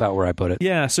That's about where I put it.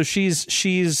 Yeah, so she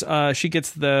gets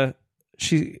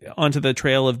onto the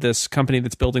trail of this company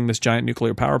that's building this giant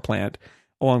nuclear power plant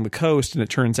along the coast, and it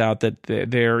turns out that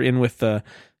they're in with the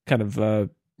kind of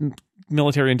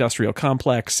military industrial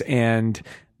complex, and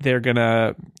they're going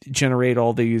to generate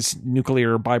all these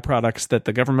nuclear byproducts that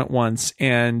the government wants,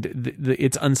 and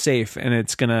it's unsafe, and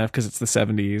it's going to, because it's the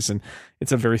 70s, and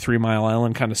it's a very 3 Mile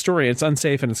Island kind of story. It's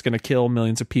unsafe, and it's going to kill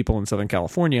millions of people in Southern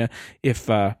California if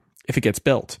it gets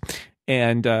built.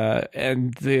 And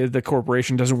the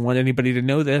corporation doesn't want anybody to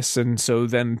know this, and so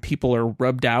then people are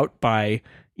rubbed out by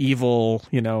evil,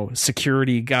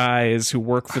 security guys who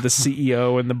work for the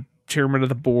CEO and the chairman of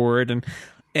the board,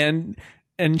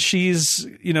 and she's,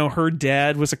 her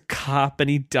dad was a cop and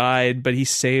he died, but he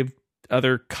saved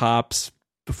other cops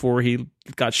before he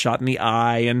got shot in the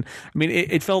eye. And I mean,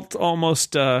 it felt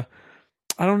almost, I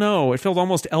don't know, it felt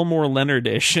almost Elmore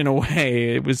Leonard-ish in a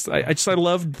way. It was, I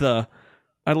loved that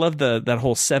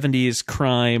whole 70s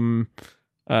crime.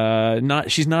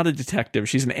 She's not a detective.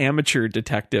 She's an amateur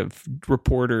detective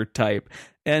reporter type.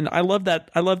 And I love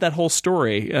that whole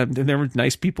story. And there were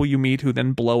nice people you meet who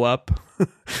then blow up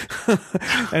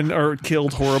and are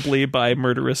killed horribly by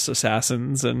murderous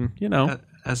assassins. And,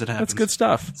 as it happens, that's good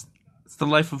stuff. It's the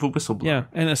life of a whistleblower. Yeah.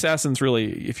 And assassins,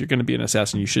 really, if you're going to be an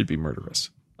assassin, you should be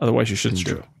murderous. Otherwise you shouldn't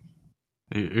do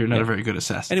it. You're not a very good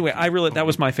assassin. Anyway, that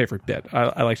was my favorite bit.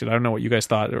 I liked it. I don't know what you guys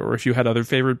thought, or if you had other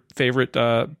favorite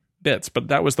bits, but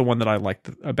that was the one that I liked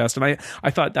best. And I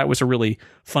thought that was a really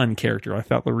fun character. I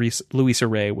thought Louisa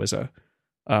Ray was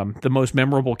the most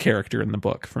memorable character in the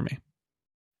book for me.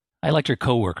 I liked her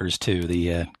coworkers too.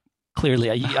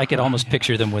 Clearly, I could almost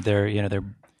picture them with their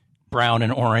brown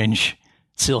and orange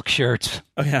silk shirts.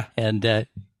 Oh yeah, and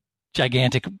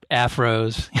gigantic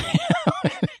afros,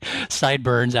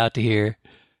 sideburns out to here.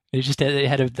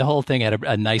 The whole thing had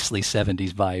a nicely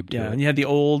 70s vibe to it. And you had the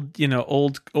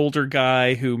older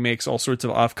guy who makes all sorts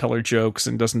of off-color jokes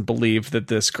and doesn't believe that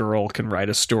this girl can write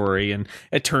a story, and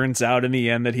it turns out in the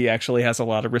end that he actually has a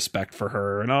lot of respect for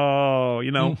her. And I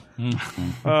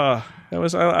thought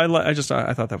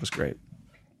that was great.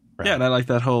 Right. Yeah, and I like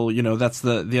that whole, that's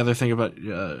the other thing about,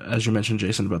 as you mentioned,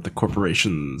 Jason, about the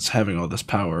corporations having all this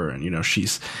power, and,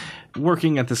 she's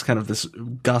working at this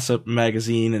gossip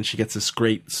magazine, and she gets this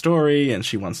great story, and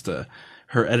she wants to,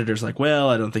 her editor's like, well,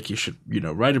 I don't think you should,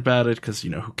 write about it, because,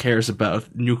 who cares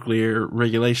about nuclear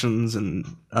regulations, and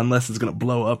unless it's going to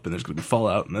blow up and there's going to be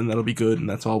fallout, and then that'll be good, and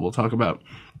that's all we'll talk about.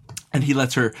 And he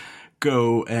lets her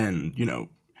go and,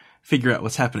 figure out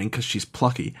what's happening because she's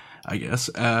plucky, I guess.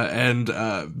 And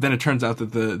then it turns out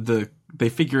that the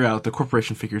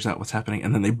corporation figures out what's happening,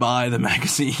 and then they buy the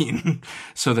magazine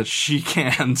so that she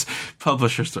can't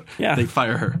publish her story. Yeah. They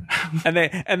fire her.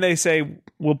 and they say,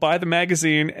 we'll buy the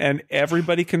magazine and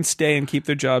everybody can stay and keep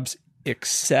their jobs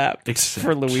except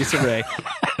for Louisa Ray.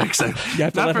 Except.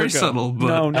 Not very subtle, but.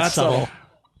 No, not subtle.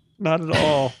 Not at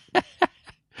all.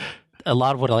 A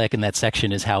lot of what I like in that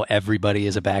section is how everybody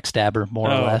is a backstabber, more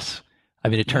or less. I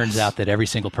mean, it turns out that every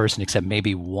single person except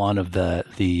maybe one of the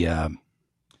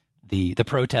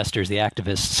protesters, the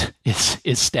activists,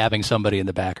 is stabbing somebody in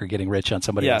the back or getting rich on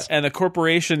somebody else. Yeah, and the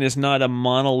corporation is not a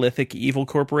monolithic evil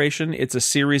corporation. It's a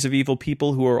series of evil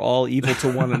people who are all evil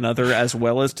to one another as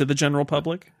well as to the general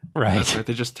public. Right. That's right.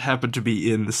 They just happen to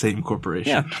be in the same corporation.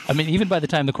 Yeah. I mean, even by the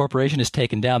time the corporation is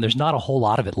taken down, there's not a whole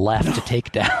lot of it left to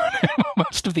take down.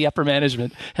 Most of the upper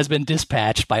management has been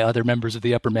dispatched by other members of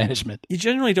the upper management. You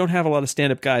generally don't have a lot of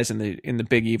stand-up guys in the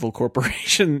big evil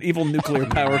corporation, evil nuclear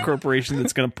power corporation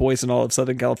that's going to poison all of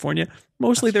Southern California.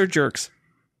 Mostly they're jerks.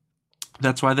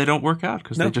 That's why they don't work out,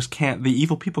 because they just can't. The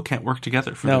evil people can't work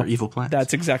together for their evil plans.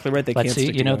 That's exactly right. They But can't see,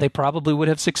 stick together. they probably would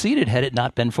have succeeded had it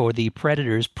not been for the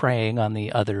predators preying on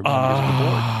the other members of the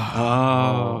board.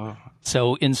 Oh.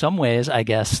 So in some ways, I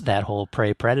guess that whole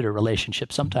prey-predator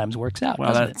relationship sometimes works out.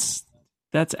 Well, doesn't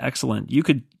that's excellent. You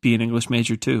could be an English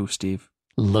major too, Steve.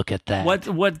 Look at that.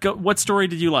 What story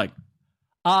did you like?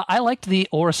 I liked the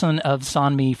Orison of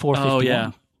Sanmi 451. Oh,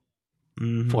 yeah.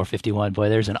 451. Boy,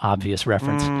 there's an obvious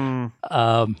reference.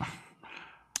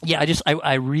 Yeah,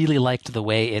 I really liked the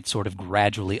way it sort of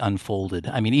gradually unfolded.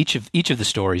 I mean, each of the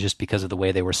stories, just because of the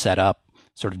way they were set up,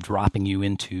 sort of dropping you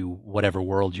into whatever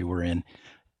world you were in.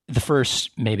 The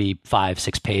first maybe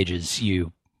 5-6 pages,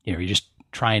 you're just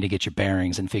trying to get your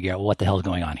bearings and figure out, well, what the hell is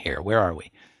going on here? Where are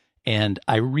we? And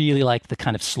I really liked the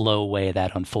kind of slow way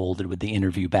that unfolded with the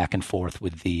interview back and forth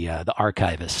with the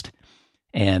archivist.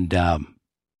 And,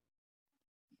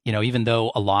 even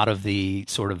though a lot of the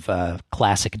sort of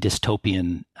classic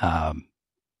dystopian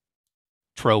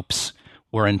tropes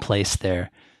were in place there,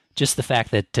 just the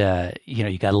fact that,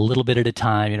 you got a little bit at a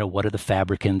time, what are the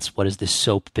fabricants? What is this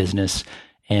soap business?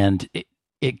 And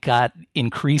it got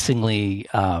increasingly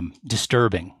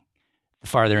disturbing the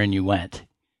farther in you went.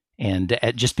 And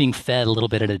just being fed a little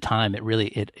bit at a time,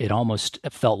 it almost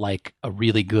felt like a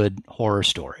really good horror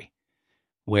story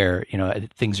where,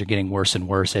 things are getting worse and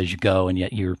worse as you go, and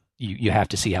yet you have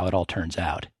to see how it all turns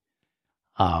out.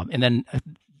 And then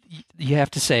you have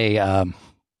to say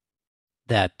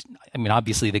that, I mean,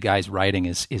 obviously the guy's writing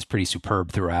is pretty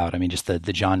superb throughout. I mean, just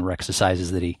the genre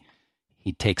exercises that he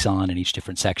takes on in each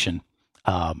different section.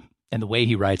 And the way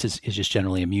he writes is just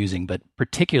generally amusing, but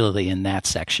particularly in that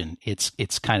section,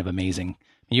 it's kind of amazing.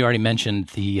 You already mentioned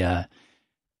the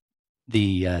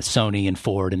Sony and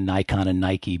Ford and Nikon and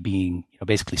Nike being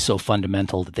basically so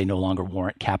fundamental that they no longer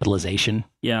warrant capitalization.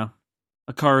 Yeah,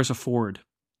 a car is a Ford.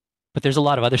 But there's a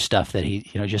lot of other stuff that he,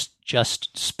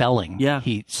 just spelling. Yeah,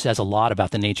 he says a lot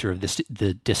about the nature of the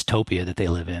dystopia that they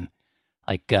live in.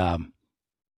 Like,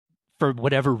 for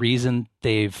whatever reason,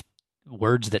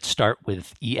 words that start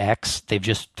with EX, they've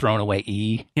just thrown away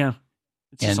E. Yeah.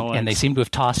 And they seem to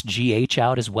have tossed GH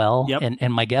out as well. Yep.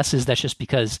 And my guess is that's just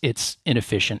because it's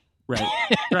inefficient. Right.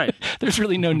 Right. There's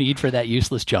really no need for that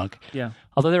useless junk. Yeah.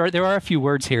 Although there are a few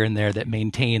words here and there that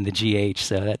maintain the GH,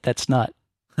 so that's not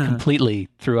completely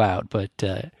throughout, but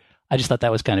I just thought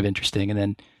that was kind of interesting.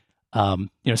 And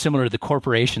then similar to the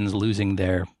corporations losing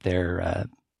their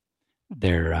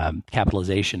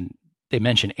capitalization, they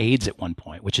mention AIDS at one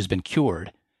point, which has been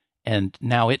cured. And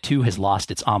now it too has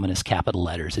lost its ominous capital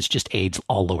letters. It's just AIDS,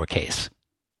 all lowercase.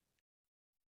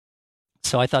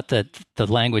 So I thought that the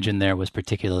language in there was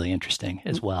particularly interesting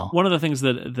as well. One of the things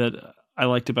that I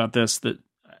liked about this that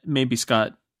maybe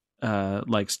Scott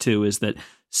likes too is that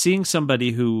seeing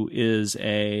somebody who is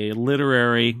a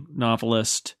literary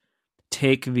novelist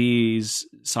take these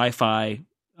sci-fi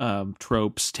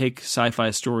tropes, take sci-fi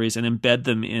stories and embed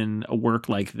them in a work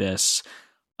like this,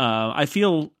 I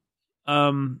feel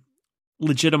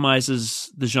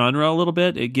legitimizes the genre a little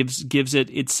bit. It gives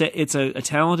it's a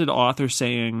talented author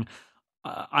saying,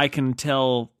 I can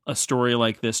tell a story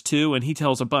like this too, and he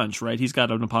tells a bunch, right? He's got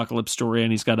an apocalypse story,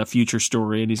 and he's got a future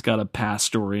story, and he's got a past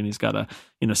story, and he's got a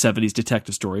 70s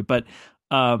detective story. But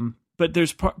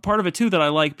there's part of it too that I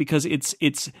like because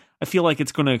I feel like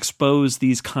it's going to expose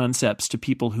these concepts to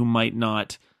people who might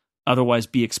not otherwise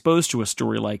be exposed to a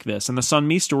story like this. And the Sun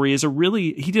Mi story is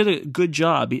he did a good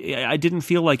job. I didn't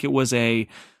feel like it was a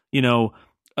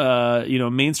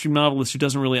mainstream novelist who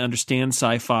doesn't really understand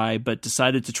sci-fi, but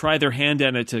decided to try their hand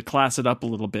at it to class it up a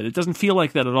little bit. It doesn't feel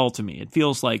like that at all to me. It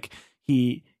feels like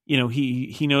he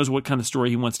knows what kind of story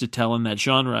he wants to tell in that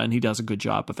genre, and he does a good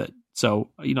job of it.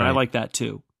 So, right. I like that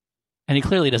too. And he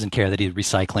clearly doesn't care that he's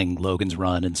recycling Logan's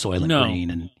Run and Soylent Green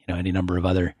and any number of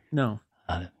other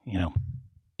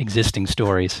existing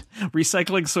stories.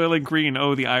 Recycling Soylent Green.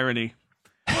 Oh, the irony.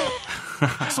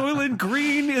 Soylent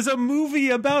Green is a movie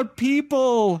about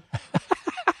people.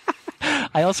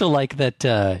 I also like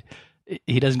that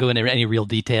he doesn't go into any real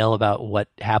detail about what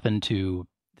happened to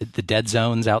the dead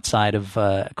zones outside of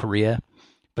Korea,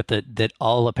 but that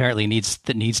all apparently needs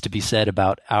to be said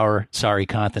about our sorry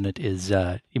continent is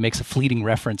he makes a fleeting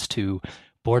reference to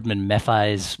Boardman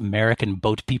Maffei's American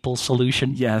boat people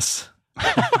solution. Yes.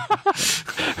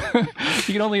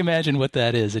 You can only imagine what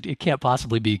that is. It can't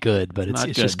possibly be good, but it's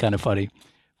just kind of funny.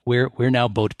 We're now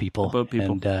boat people.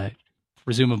 And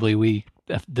presumably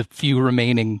the few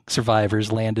remaining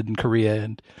survivors landed in Korea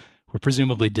and were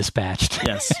presumably dispatched.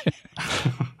 Yes.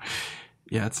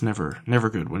 Yeah, it's never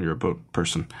good when you're a boat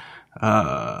person.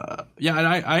 And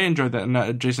I enjoyed that.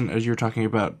 And Jason, as you were talking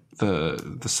about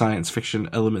the science fiction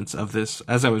elements of this,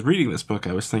 as I was reading this book,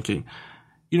 I was thinking,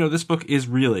 this book is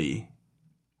really,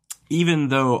 even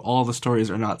though all the stories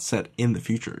are not set in the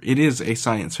future, it is a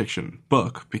science fiction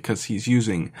book because he's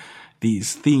using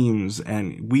these themes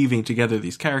and weaving together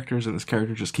these characters, and this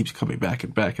character just keeps coming back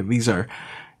and back. And these are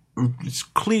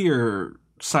clear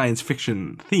science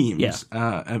fiction themes.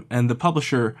 Yeah. And the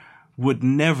publisher would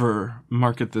never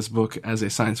market this book as a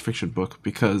science fiction book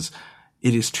because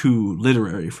it is too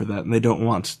literary for that, and they don't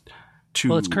want to.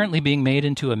 Well, it's currently being made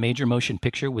into a major motion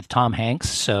picture with Tom Hanks,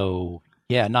 so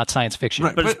yeah, not science fiction.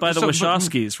 Right, but it's by the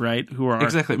Wachowskis, right? Who are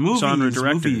exactly genre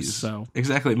directors. So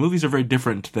exactly, movies are very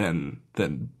different than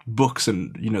books,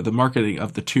 and the marketing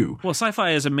of the two. Well,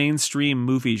 sci-fi is a mainstream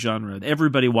movie genre.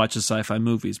 Everybody watches sci-fi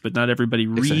movies, but not everybody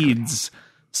reads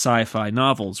sci-fi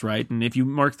novels, right? And if you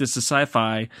mark this as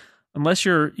sci-fi, unless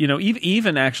you're,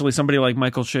 even actually somebody like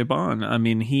Michael Chabon, I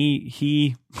mean,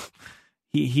 he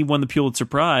won the Pulitzer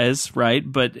Prize, right?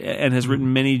 And has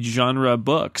written many genre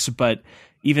books, but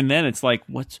even then, it's like,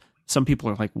 some people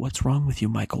are like, what's wrong with you,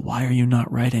 Michael? Why are you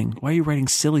writing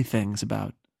silly things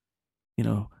about,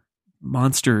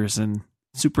 monsters and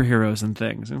superheroes and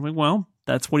things? And I'm like, well,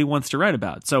 that's what he wants to write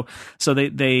about. So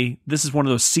this is one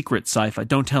of those secret sci-fi.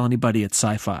 Don't tell anybody it's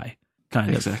sci-fi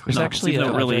kind of. There's actually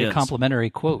a very complimentary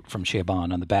quote from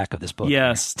Chabon on the back of this book.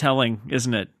 Yes, telling,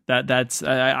 isn't it? That's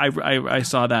I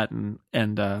saw that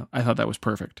and I thought that was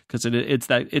perfect because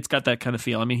it's got that kind of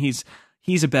feel. I mean,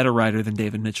 he's a better writer than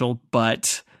David Mitchell,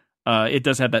 but it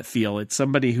does have that feel. It's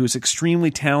somebody who's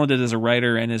extremely talented as a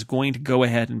writer and is going to go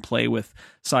ahead and play with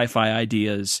sci-fi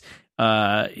ideas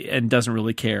and doesn't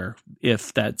really care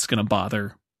if that's going to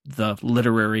bother the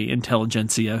literary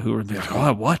intelligentsia who are like,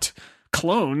 oh, what?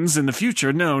 Clones in the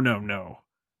future? No.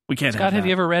 We can't Scott, have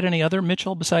you ever read any other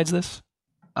Mitchell besides this?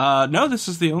 No, this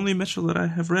is the only Mitchell that I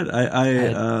have read.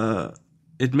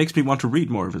 It makes me want to read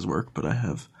more of his work, but I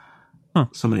have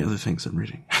so many other things I'm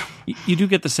reading. You do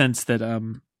get the sense that,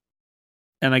 and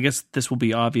I guess this will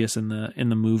be obvious in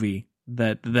the movie,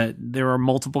 that there are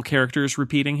multiple characters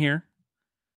repeating here.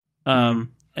 And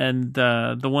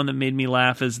the one that made me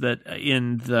laugh is that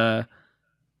in the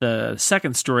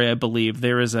second story, I believe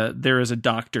there is a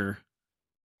doctor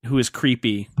who is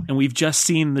creepy, and we've just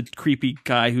seen the creepy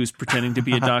guy who's pretending to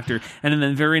be a doctor. And in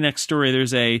the very next story,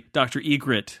 there's a Dr.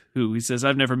 Egret who he says,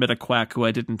 I've never met a quack who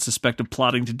I didn't suspect of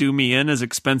plotting to do me in as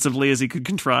expensively as he could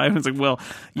contrive. And it's like, well,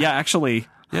 yeah, actually,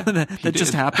 that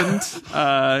just happened.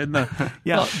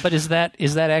 Well, but is that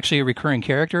actually a recurring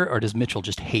character, or does Mitchell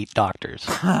just hate doctors?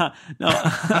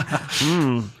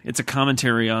 No, it's a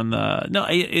commentary on the. No,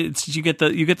 it's you get the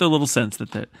little sense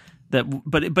that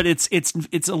but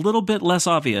it's a little bit less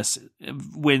obvious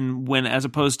when as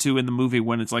opposed to in the movie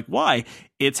when it's like, why,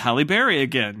 it's Halle Berry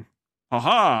again,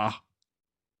 ha.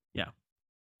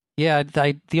 Yeah,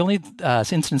 the only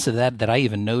instance of that I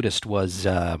even noticed was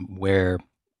where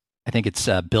I think it's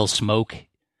Bill Smoke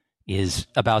is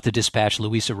about to dispatch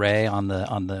Louisa Ray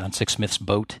on Six Smith's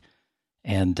boat,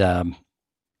 and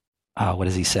what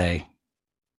does he say?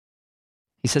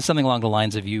 He says something along the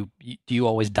lines of, "Do you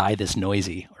always die this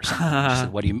noisy?" or something. He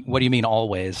said, what do you mean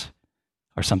always?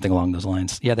 Or something along those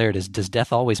lines. Yeah, there it is. Does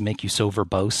death always make you so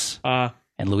verbose?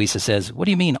 And Louisa says, "What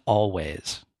do you mean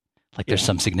always?" Like there's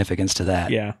some significance to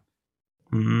that. Yeah.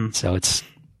 Mm-hmm. So it's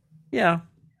yeah.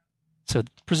 So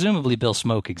presumably Bill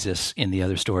Smoke exists in the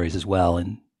other stories as well.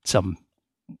 And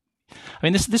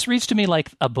this reads to me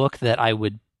like a book that I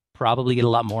would probably get a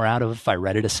lot more out of if I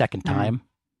read it a second time.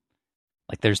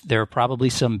 Like there are probably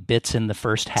some bits in the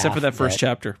first half, except for that first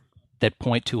chapter, that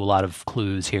point to a lot of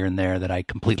clues here and there that I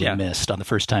completely missed on the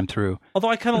first time through. Although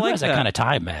I kind of like that kind of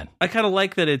time, man. I kind of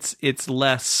like that it's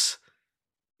less.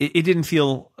 It didn't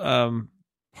feel.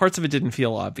 Parts of it didn't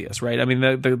feel obvious, right? I mean,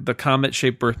 the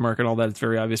comet-shaped birthmark and all that, it's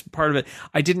very obvious. But part of it,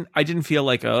 I didn't feel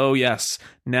like, oh yes,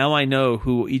 now I know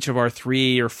who each of our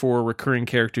 3 or 4 recurring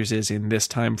characters is in this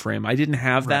time frame. I didn't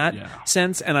have that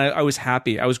sense, and I was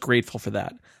happy. I was grateful for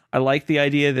that. I like the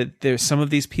idea that there's some of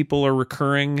these people are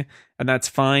recurring, and that's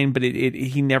fine. But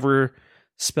he never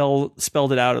spelled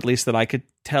it out, at least that I could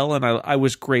tell, and I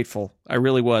was grateful. I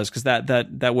really was, because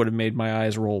that would have made my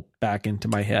eyes roll back into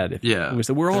my head. If it was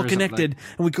that we're all connected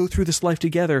and we go through this life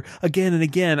together again and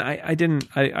again. I didn't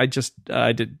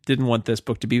want this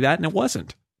book to be that, and it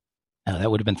wasn't. No,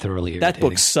 that would have been thoroughly irritating. That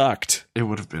book sucked. It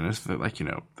would have been if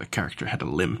the character had a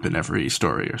limp in every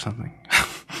story or something.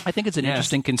 I think it's an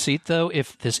interesting conceit, though,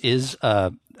 if this is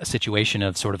a situation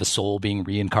of sort of a soul being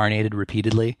reincarnated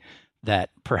repeatedly, that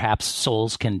perhaps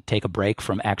souls can take a break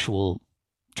from actual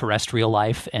terrestrial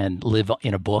life and live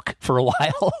in a book for a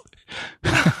while.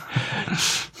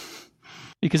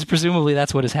 Because presumably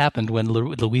that's what has happened when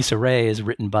Louisa Ray is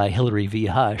written by Hilary V.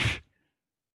 Hush.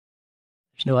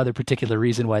 There's no other particular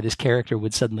reason why this character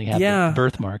would suddenly have the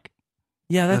birthmark.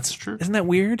 Yeah, that's true. Isn't that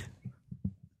weird?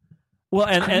 Well,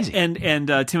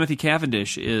 and Timothy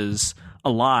Cavendish is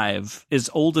alive, is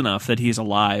old enough that he's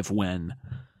alive when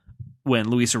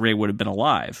Louisa Ray would have been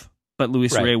alive, but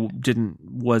Louisa Ray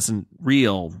wasn't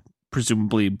real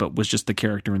presumably, but was just the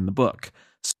character in the book.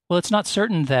 Well, it's not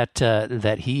certain that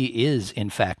that he is in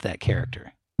fact that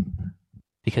character,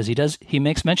 because he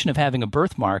makes mention of having a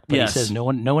birthmark, but Yes. he says no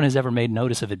one has ever made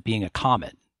notice of it being a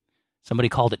comet. Somebody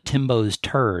called it Timbo's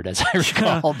turd, as I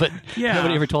recall, but Yeah.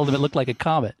 nobody ever told him it looked like a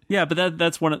comet. Yeah, but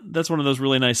that's one of those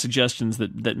really nice suggestions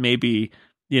that maybe,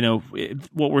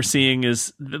 what we're seeing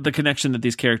is the connection that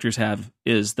these characters have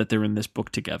is that they're in this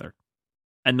book together,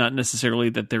 and not necessarily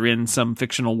that they're in some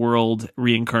fictional world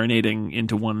reincarnating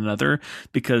into one another,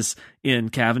 because in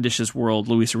Cavendish's world,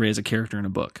 Louisa Ray is a character in a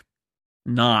book,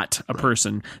 not a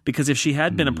person, because if she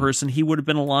had been a person, he would have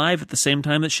been alive at the same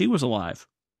time that she was alive.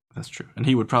 That's true. And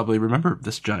he would probably remember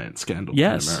this giant scandal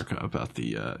Yes. in America about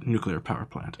the nuclear power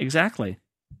plant. Exactly.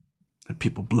 And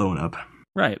people blowing up.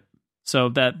 Right. So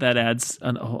that adds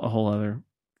a whole other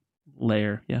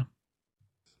layer. Yeah.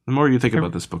 The more you think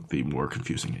about this book, the more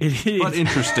confusing it is. It But is.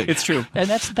 interesting. It's true. And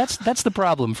that's the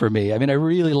problem for me. I mean, I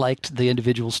really liked the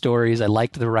individual stories. I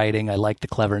liked the writing. I liked the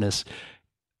cleverness.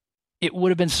 It would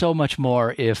have been so much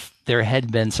more if there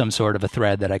had been some sort of a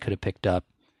thread that I could have picked up.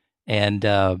 And,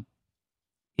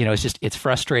 it's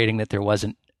frustrating that there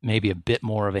wasn't maybe a bit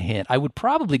more of a hint. I would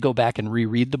probably go back and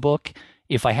reread the book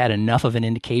if I had enough of an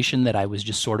indication that I was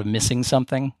just sort of missing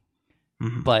something.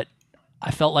 Mm-hmm. But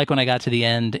I felt like when I got to the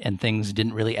end and things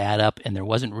didn't really add up and there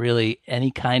wasn't really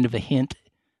any kind of a hint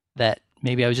that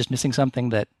maybe I was just missing something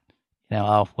that,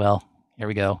 oh, well, here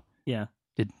we go. Yeah.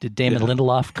 Did Damon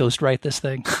Lindelof ghostwrite this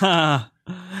thing?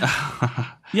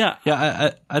 Yeah.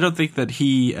 Yeah, I don't think that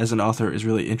he, as an author, is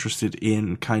really interested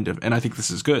in kind of, and I think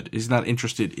this is good, he's not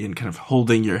interested in kind of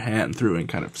holding your hand through and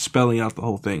kind of spelling out the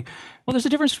whole thing. Well, there's a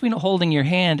difference between holding your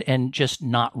hand and just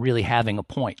not really having a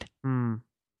point. Mm.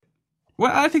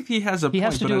 Well, I think he has a point,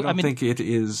 has to but do-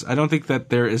 I don't think that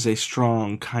there is a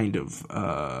strong kind of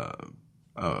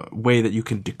way that you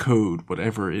can decode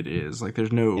whatever it is. Like,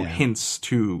 there's no hints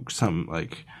to some,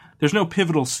 like, there's no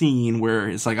pivotal scene where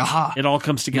it's like, aha! It all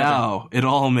comes together. Now it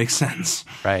all makes sense.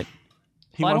 Right.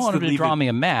 He Well, I don't wants want him to leave draw it- me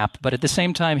a map, but at the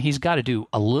same time, he's got to do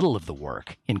a little of the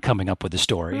work in coming up with the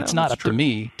story. Yeah, it's not that's up true. to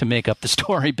me to make up the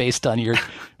story based on your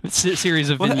series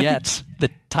of Well, I think vignettes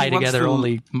that tie he wants together to-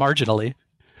 only marginally.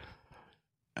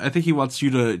 I think he wants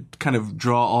you to kind of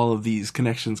draw all of these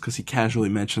connections because he casually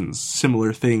mentions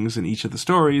similar things in each of the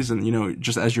stories. And,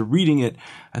 just as you're reading it,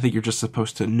 I think you're just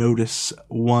supposed to notice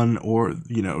one or,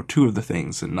 two of the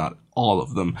things and not all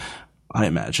of them, I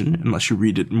imagine, unless you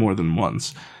read it more than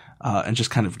once. And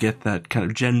just kind of get that kind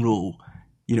of general,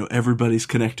 everybody's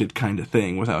connected kind of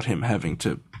thing without him having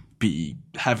to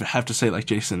have to say, like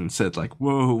Jason said, like,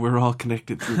 whoa, we're all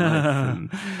connected through life and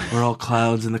we're all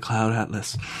clouds in the cloud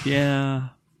atlas. Yeah.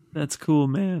 That's cool,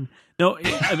 man. No,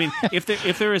 I mean, if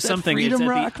there is something, it's Freedom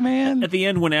Rock, man. at the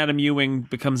end when Adam Ewing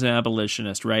becomes an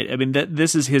abolitionist, right? I mean,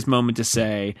 this is his moment to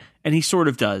say, and he sort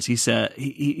of does. He's to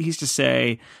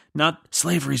say, not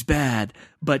slavery's bad,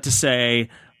 but to say,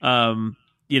 the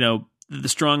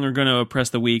strong are going to oppress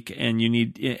the weak, and you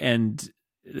need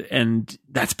and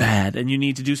that's bad, and you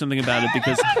need to do something about it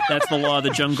because that's the law of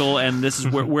the jungle, and this is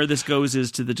where this goes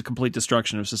is to the complete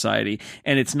destruction of society.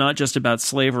 And it's not just about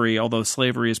slavery, although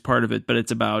slavery is part of it, but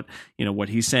it's about, what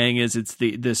he's saying is it's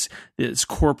this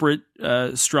corporate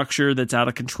structure that's out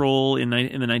of control in the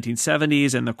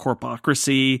 1970s, and the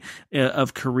corpocracy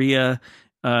of Korea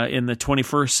in the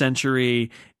 21st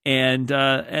century. And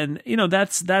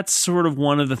that's sort of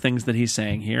one of the things that he's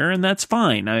saying here, and that's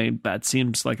fine. That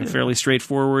seems like a fairly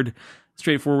straightforward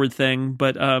thing.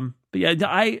 But yeah,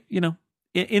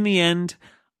 in the end,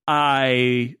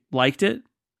 I liked it.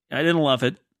 I didn't love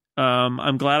it.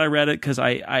 I'm glad I read it because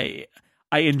I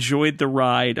enjoyed the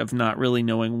ride of not really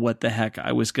knowing what the heck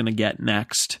I was going to get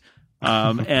next.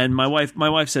 And my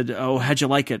wife said, "Oh, how'd you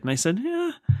like it?" And I said,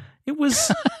 "Yeah, it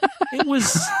was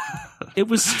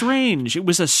strange. It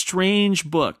was a strange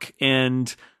book,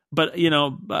 but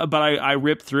I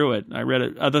ripped through it. I read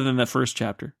it other than the first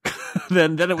chapter.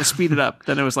 then it was speeded up.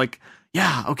 Then it was like,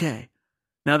 yeah, okay.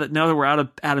 Now that we're out of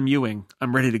Adam Ewing,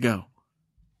 I'm ready to go."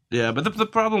 Yeah, but the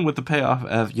problem with the payoff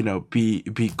of,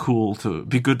 be cool to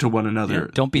be good to one another. Yeah,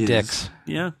 don't be dicks.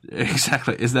 Yeah,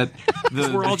 exactly. Is that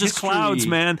we're all just clouds,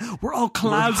 man. We're all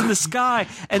clouds in the sky,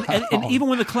 and even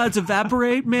when the clouds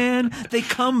evaporate, man, they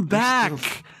come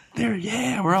back.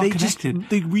 We're all connected.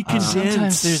 They recondense.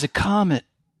 Sometimes there's a comet.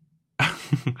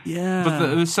 Yeah,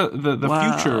 but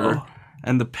the future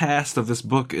and the past of this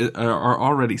book are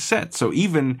already set. So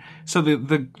the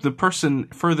person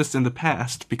furthest in the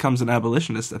past becomes an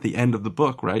abolitionist at the end of the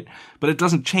book, right? But it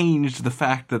doesn't change the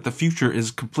fact that the future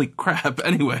is complete crap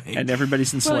anyway. And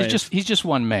everybody's enslaved. Well, he's just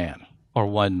one man or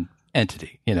one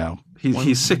entity, you know.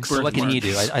 He's six. So what can he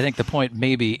do? I think the point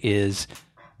maybe is,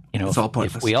 you know, It's all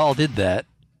pointless. if we all did that,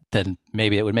 then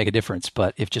maybe it would make a difference.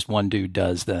 But if just one dude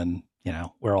does, then, you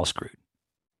know, we're all screwed.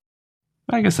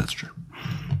 I guess that's true.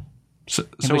 So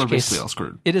we're basically all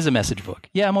screwed. It is a message book.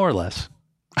 Yeah, more or less.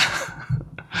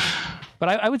 But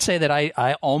I would say that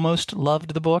I almost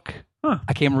loved the book. Huh.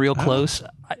 I came real close.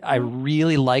 I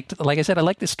really liked, like I said, I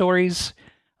liked the stories.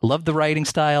 Loved the writing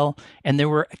style. And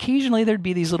there'd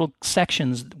be these little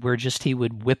sections where just he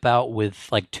would whip out with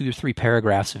like 2 or 3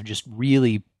 paragraphs of just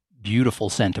really beautiful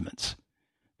sentiments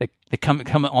that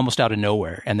come almost out of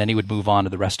nowhere. And then he would move on to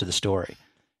the rest of the story.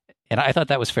 And I thought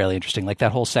that was fairly interesting. Like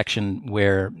that whole section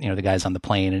where, you know, the guy's on the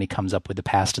plane and he comes up with the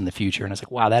past and the future. And I was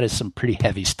like, wow, that is some pretty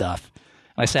heavy stuff.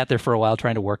 And I sat there for a while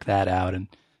trying to work that out. And,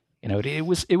 you know, it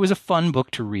was a fun book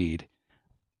to read.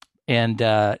 And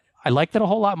I liked it a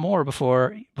whole lot more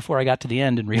before I got to the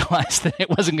end and realized that it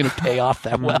wasn't going to pay off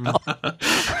that well.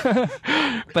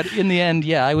 But in the end,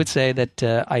 yeah, I would say that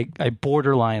I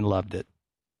borderline loved it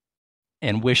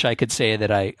and wish I could say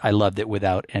that I loved it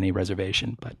without any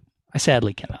reservation, but I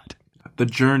sadly cannot. The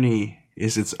journey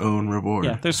is its own reward.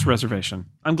 Yeah, there's reservation.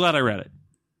 I'm glad I read it.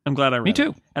 Me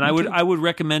too. And I would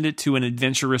recommend it to an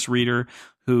adventurous reader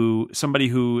somebody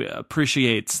who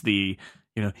appreciates the,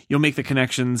 you know, you'll make the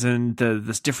connections and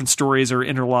the different stories are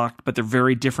interlocked, but they're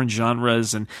very different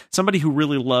genres. And somebody who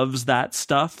really loves that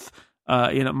stuff,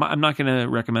 you know, I'm not going to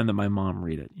recommend that my mom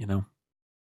read it, you know.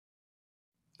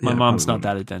 My mom's not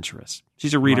that adventurous.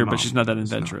 She's a reader, but she's not that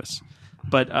adventurous.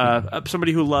 But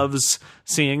somebody who loves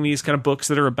seeing these kind of books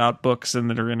that are about books and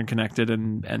that are interconnected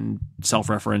and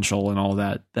self-referential and all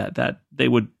that they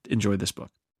would enjoy this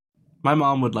book. My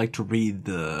mom would probably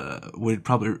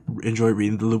enjoy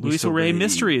reading the Louisa Ray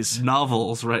mysteries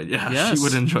novels, right? Yeah, yes. She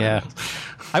would enjoy them.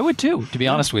 I would too, to be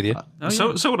honest with you.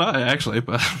 So would I, actually.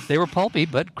 But they were pulpy,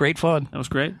 but great fun. That was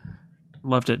great.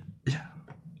 Loved it. Yeah.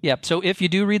 Yep. So if you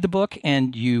do read the book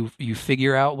and you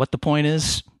figure out what the point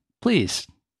is, please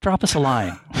drop us a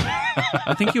line.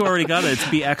 I think you already got it. It's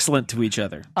be excellent to each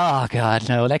other. Oh, God,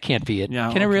 no, that can't be it.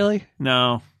 No, Can it really?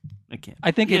 No, it can't. I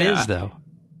think it is, though.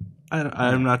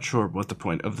 I'm not sure what the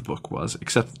point of the book was,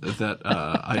 except that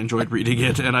I enjoyed reading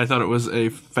it, and I thought it was a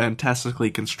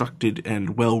fantastically constructed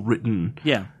and well-written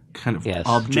kind of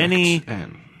object.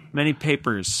 Many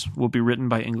papers will be written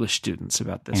by English students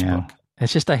about this book.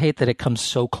 It's just I hate that it comes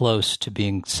so close to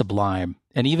being sublime.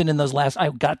 And even in those I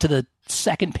got to the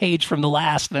second page from the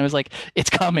last, and I was like,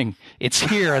 it's coming. It's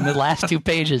here in the last 2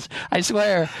 pages. I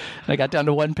swear. And I got down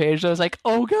to 1 page, and I was like,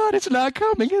 oh, God, it's not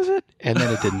coming, is it? And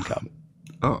then it didn't come.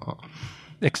 Oh.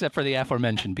 Except for the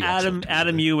aforementioned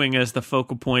Adam Ewing as the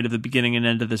focal point of the beginning and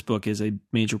end of this book is a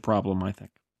major problem, I think.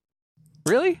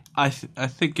 Really? I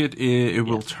think it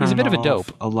will turn He's a bit off of a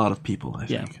dope. A lot of people, I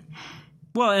think.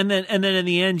 Well, and then in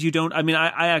the end, you don't. I mean,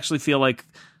 I actually feel like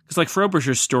because like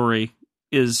Frobisher's story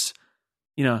is,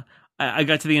 you know, I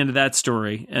got to the end of that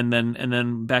story, and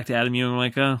then back to Adam Ewing. I'm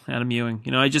like, oh, Adam Ewing.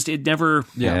 You know, it never.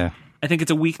 Yeah. I think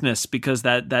it's a weakness because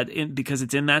because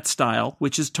it's in that style,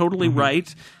 which is totally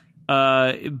right.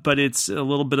 But it's a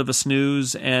little bit of a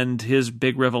snooze, and his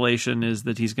big revelation is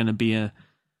that he's going to be an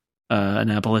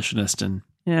abolitionist, and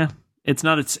it's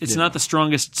not the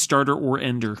strongest starter or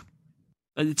ender.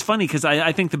 It's funny because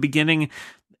I think the beginning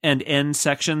and end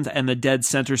sections and the dead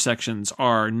center sections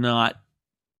are not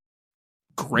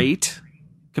great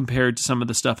compared to some of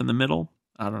the stuff in the middle.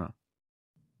 I don't know.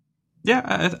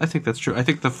 Yeah, I think that's true. I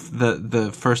think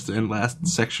the first and last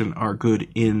section are good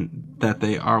in that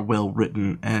they are well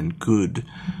written and good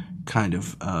kind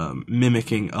of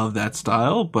mimicking of that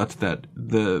style, but that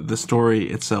the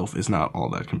story itself is not all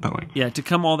that compelling. Yeah, to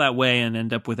come all that way and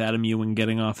end up with Adam Ewing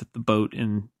getting off at the boat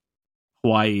in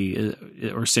Hawaii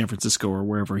or San Francisco or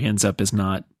wherever he ends up is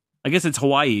not. I guess it's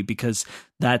Hawaii because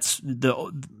that's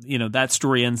that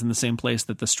story ends in the same place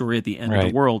that the story at the end of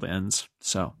the world ends.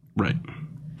 So right.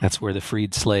 That's where the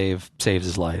freed slave saves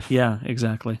his life. Yeah,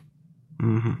 exactly.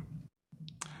 Mm-hmm.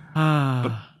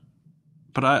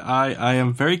 But I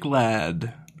am very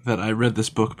glad that I read this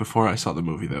book before I saw the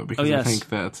movie, though, because I think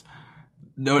that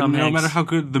no matter how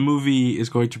good the movie is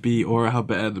going to be or how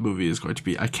bad the movie is going to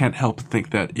be, I can't help but think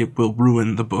that it will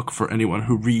ruin the book for anyone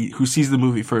who sees the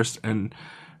movie first and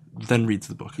then reads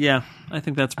the book. Yeah, I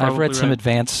think that's probably I've read some right.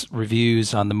 advance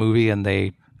reviews on the movie, and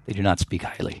they do not speak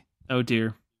highly. Oh,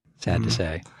 dear. Sad to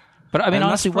say. But I mean,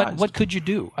 honestly, what could you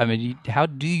do? I mean, how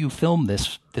do you film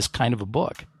this kind of a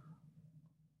book?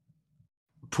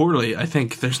 Poorly, I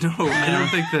think. I don't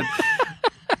think that.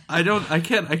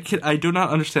 I do not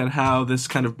understand how this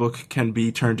kind of book can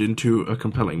be turned into a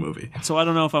compelling movie. So I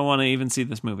don't know if I want to even see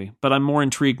this movie, but I'm more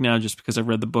intrigued now just because I've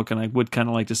read the book, and I would kind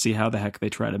of like to see how the heck they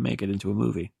try to make it into a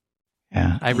movie.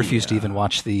 Yeah, I refuse to even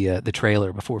watch the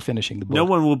trailer before finishing the book. No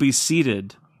one will be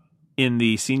seated in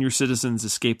the senior citizens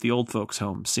escape the old folks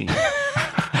home scene.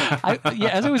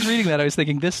 As I was reading that, I was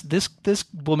thinking this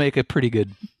will make a pretty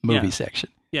good movie section.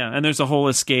 Yeah, and there's a whole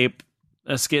escape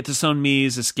to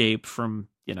Sonmi's escape from,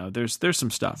 there's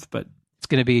some stuff, but it's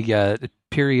going to be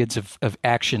periods of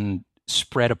action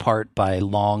spread apart by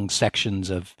long sections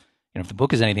of, if the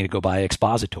book is anything to go by,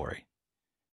 expository.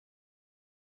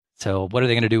 So what are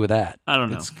they going to do with that? I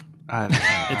don't know.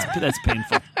 That's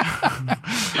painful.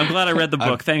 I'm glad I read the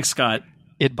book. Thanks, Scott.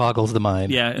 It boggles the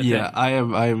mind. Yeah. I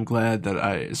am glad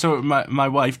that So my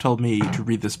wife told me to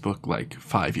read this book like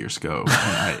 5 years ago, and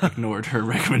I ignored her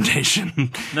recommendation.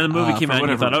 And then the movie came out,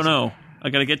 and I thought, oh no, I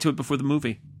got to get to it before the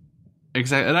movie.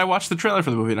 Exactly. And I watched the trailer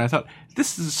for the movie, and I thought,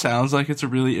 sounds like it's a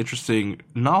really interesting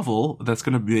novel that's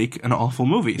going to make an awful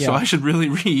movie. Yeah. So I should really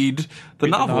read the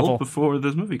novel before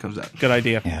this movie comes out. Good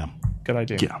idea. Yeah. Good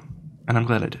idea. Yeah. And I'm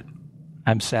glad I did.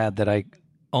 I'm sad that I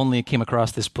only came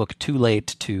across this book too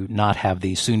late to not have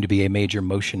the soon-to-be a major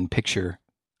motion picture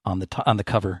on the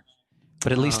cover.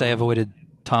 But at least I avoided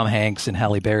Tom Hanks and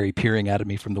Halle Berry peering out at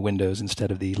me from the windows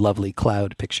instead of the lovely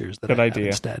cloud pictures that I have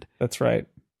instead. That's right.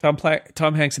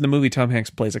 Tom Hanks in the movie, Tom Hanks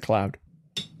plays a cloud.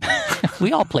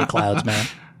 We all play clouds, man.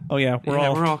 Oh, yeah. We're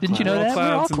all Didn't you know that? We're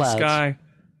all clouds in the sky.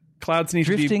 Clouds need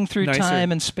drifting to be through nicer.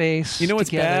 Time and space. You know what's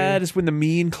bad is when the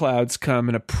mean clouds come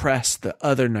and oppress the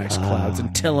other nice clouds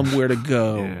and tell them where to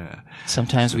go. Yeah.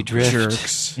 Sometimes we drift.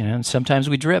 Jerks. And sometimes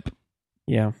we drip.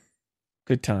 Yeah.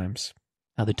 Good times.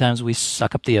 Other times we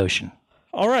suck up the ocean.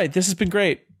 All right. This has been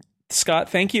great. Scott,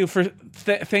 thank you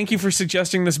for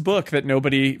suggesting this book that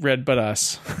nobody read but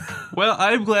us. Well,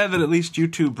 I'm glad that at least you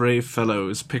two brave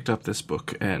fellows picked up this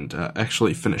book and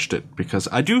actually finished it, because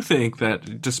I do think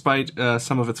that despite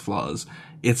some of its flaws,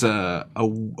 it's a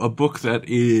book that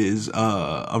is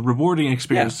a rewarding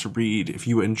experience to read if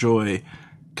you enjoy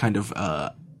kind of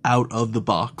out of the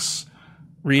box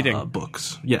reading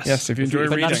books. Yes, if you enjoy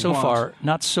reading, but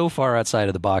not so far outside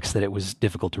of the box that it was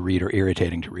difficult to read or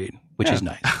irritating to read, which is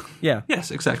nice. Yeah. Yes,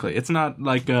 exactly. It's not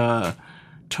like a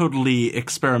totally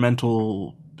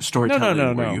experimental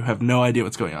storytelling where you have no idea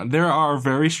what's going on. There are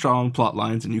very strong plot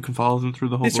lines, and you can follow them through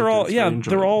the whole book. These are all,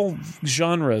 they're all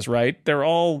genres, right? They're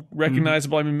all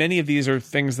recognizable. I mean, many of these are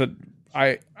things that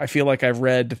I feel like I've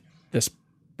read this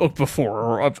book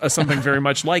before, or something very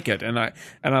much like it, and I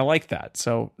like that.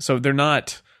 So they're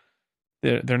not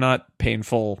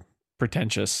painful,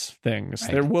 pretentious things.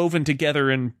 Right. They're woven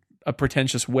together in a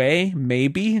pretentious way,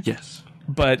 maybe. Yes,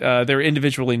 but they're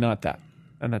individually not that.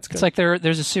 And that's good. It's like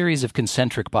there's a series of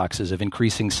concentric boxes of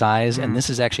increasing size, and this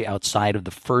is actually outside of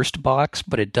the first box,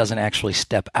 but it doesn't actually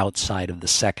step outside of the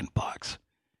second box.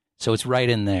 So it's right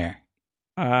in there.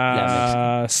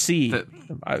 C.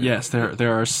 Yes,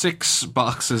 there are 6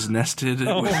 boxes nested.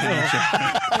 Oh my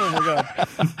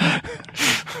God.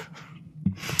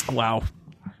 Wow.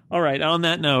 All right. On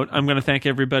that note, I'm going to thank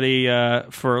everybody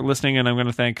for listening, and I'm going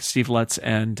to thank Steve Lutz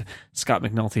and Scott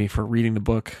McNulty for reading the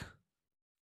book.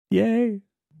 Yay.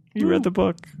 You read the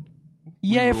book.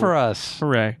 Yay for us.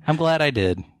 Hooray. I'm glad I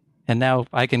did. And now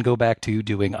I can go back to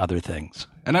doing other things.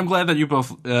 And I'm glad that you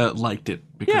both liked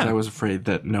it, because I was afraid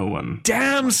that no one...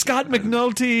 Damn, Scott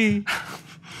McNulty!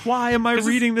 Why am I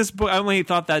reading this book? I only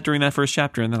thought that during that first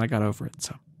chapter, and then I got over it.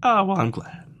 So. Oh, well, I'm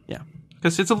glad. Yeah.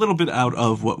 Because it's a little bit out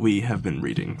of what we have been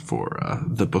reading for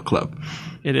the book club.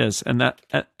 It is, and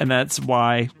that's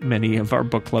why many of our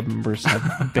book club members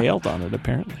have bailed on it,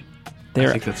 apparently.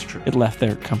 I think that's true. It left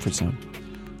their comfort zone.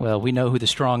 Well, we know who the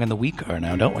strong and the weak are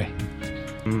now, don't we?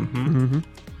 Mm-hmm. Mm-hmm.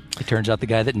 It turns out the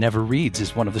guy that never reads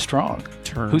is one of the strong.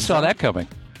 Who saw that coming?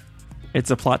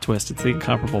 It's a plot twist. It's the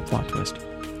incomparable plot twist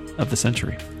of the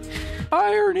century.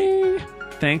 Irony!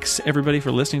 Thanks, everybody,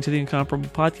 for listening to the Incomparable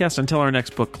Podcast. Until our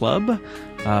next book club,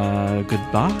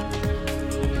 goodbye.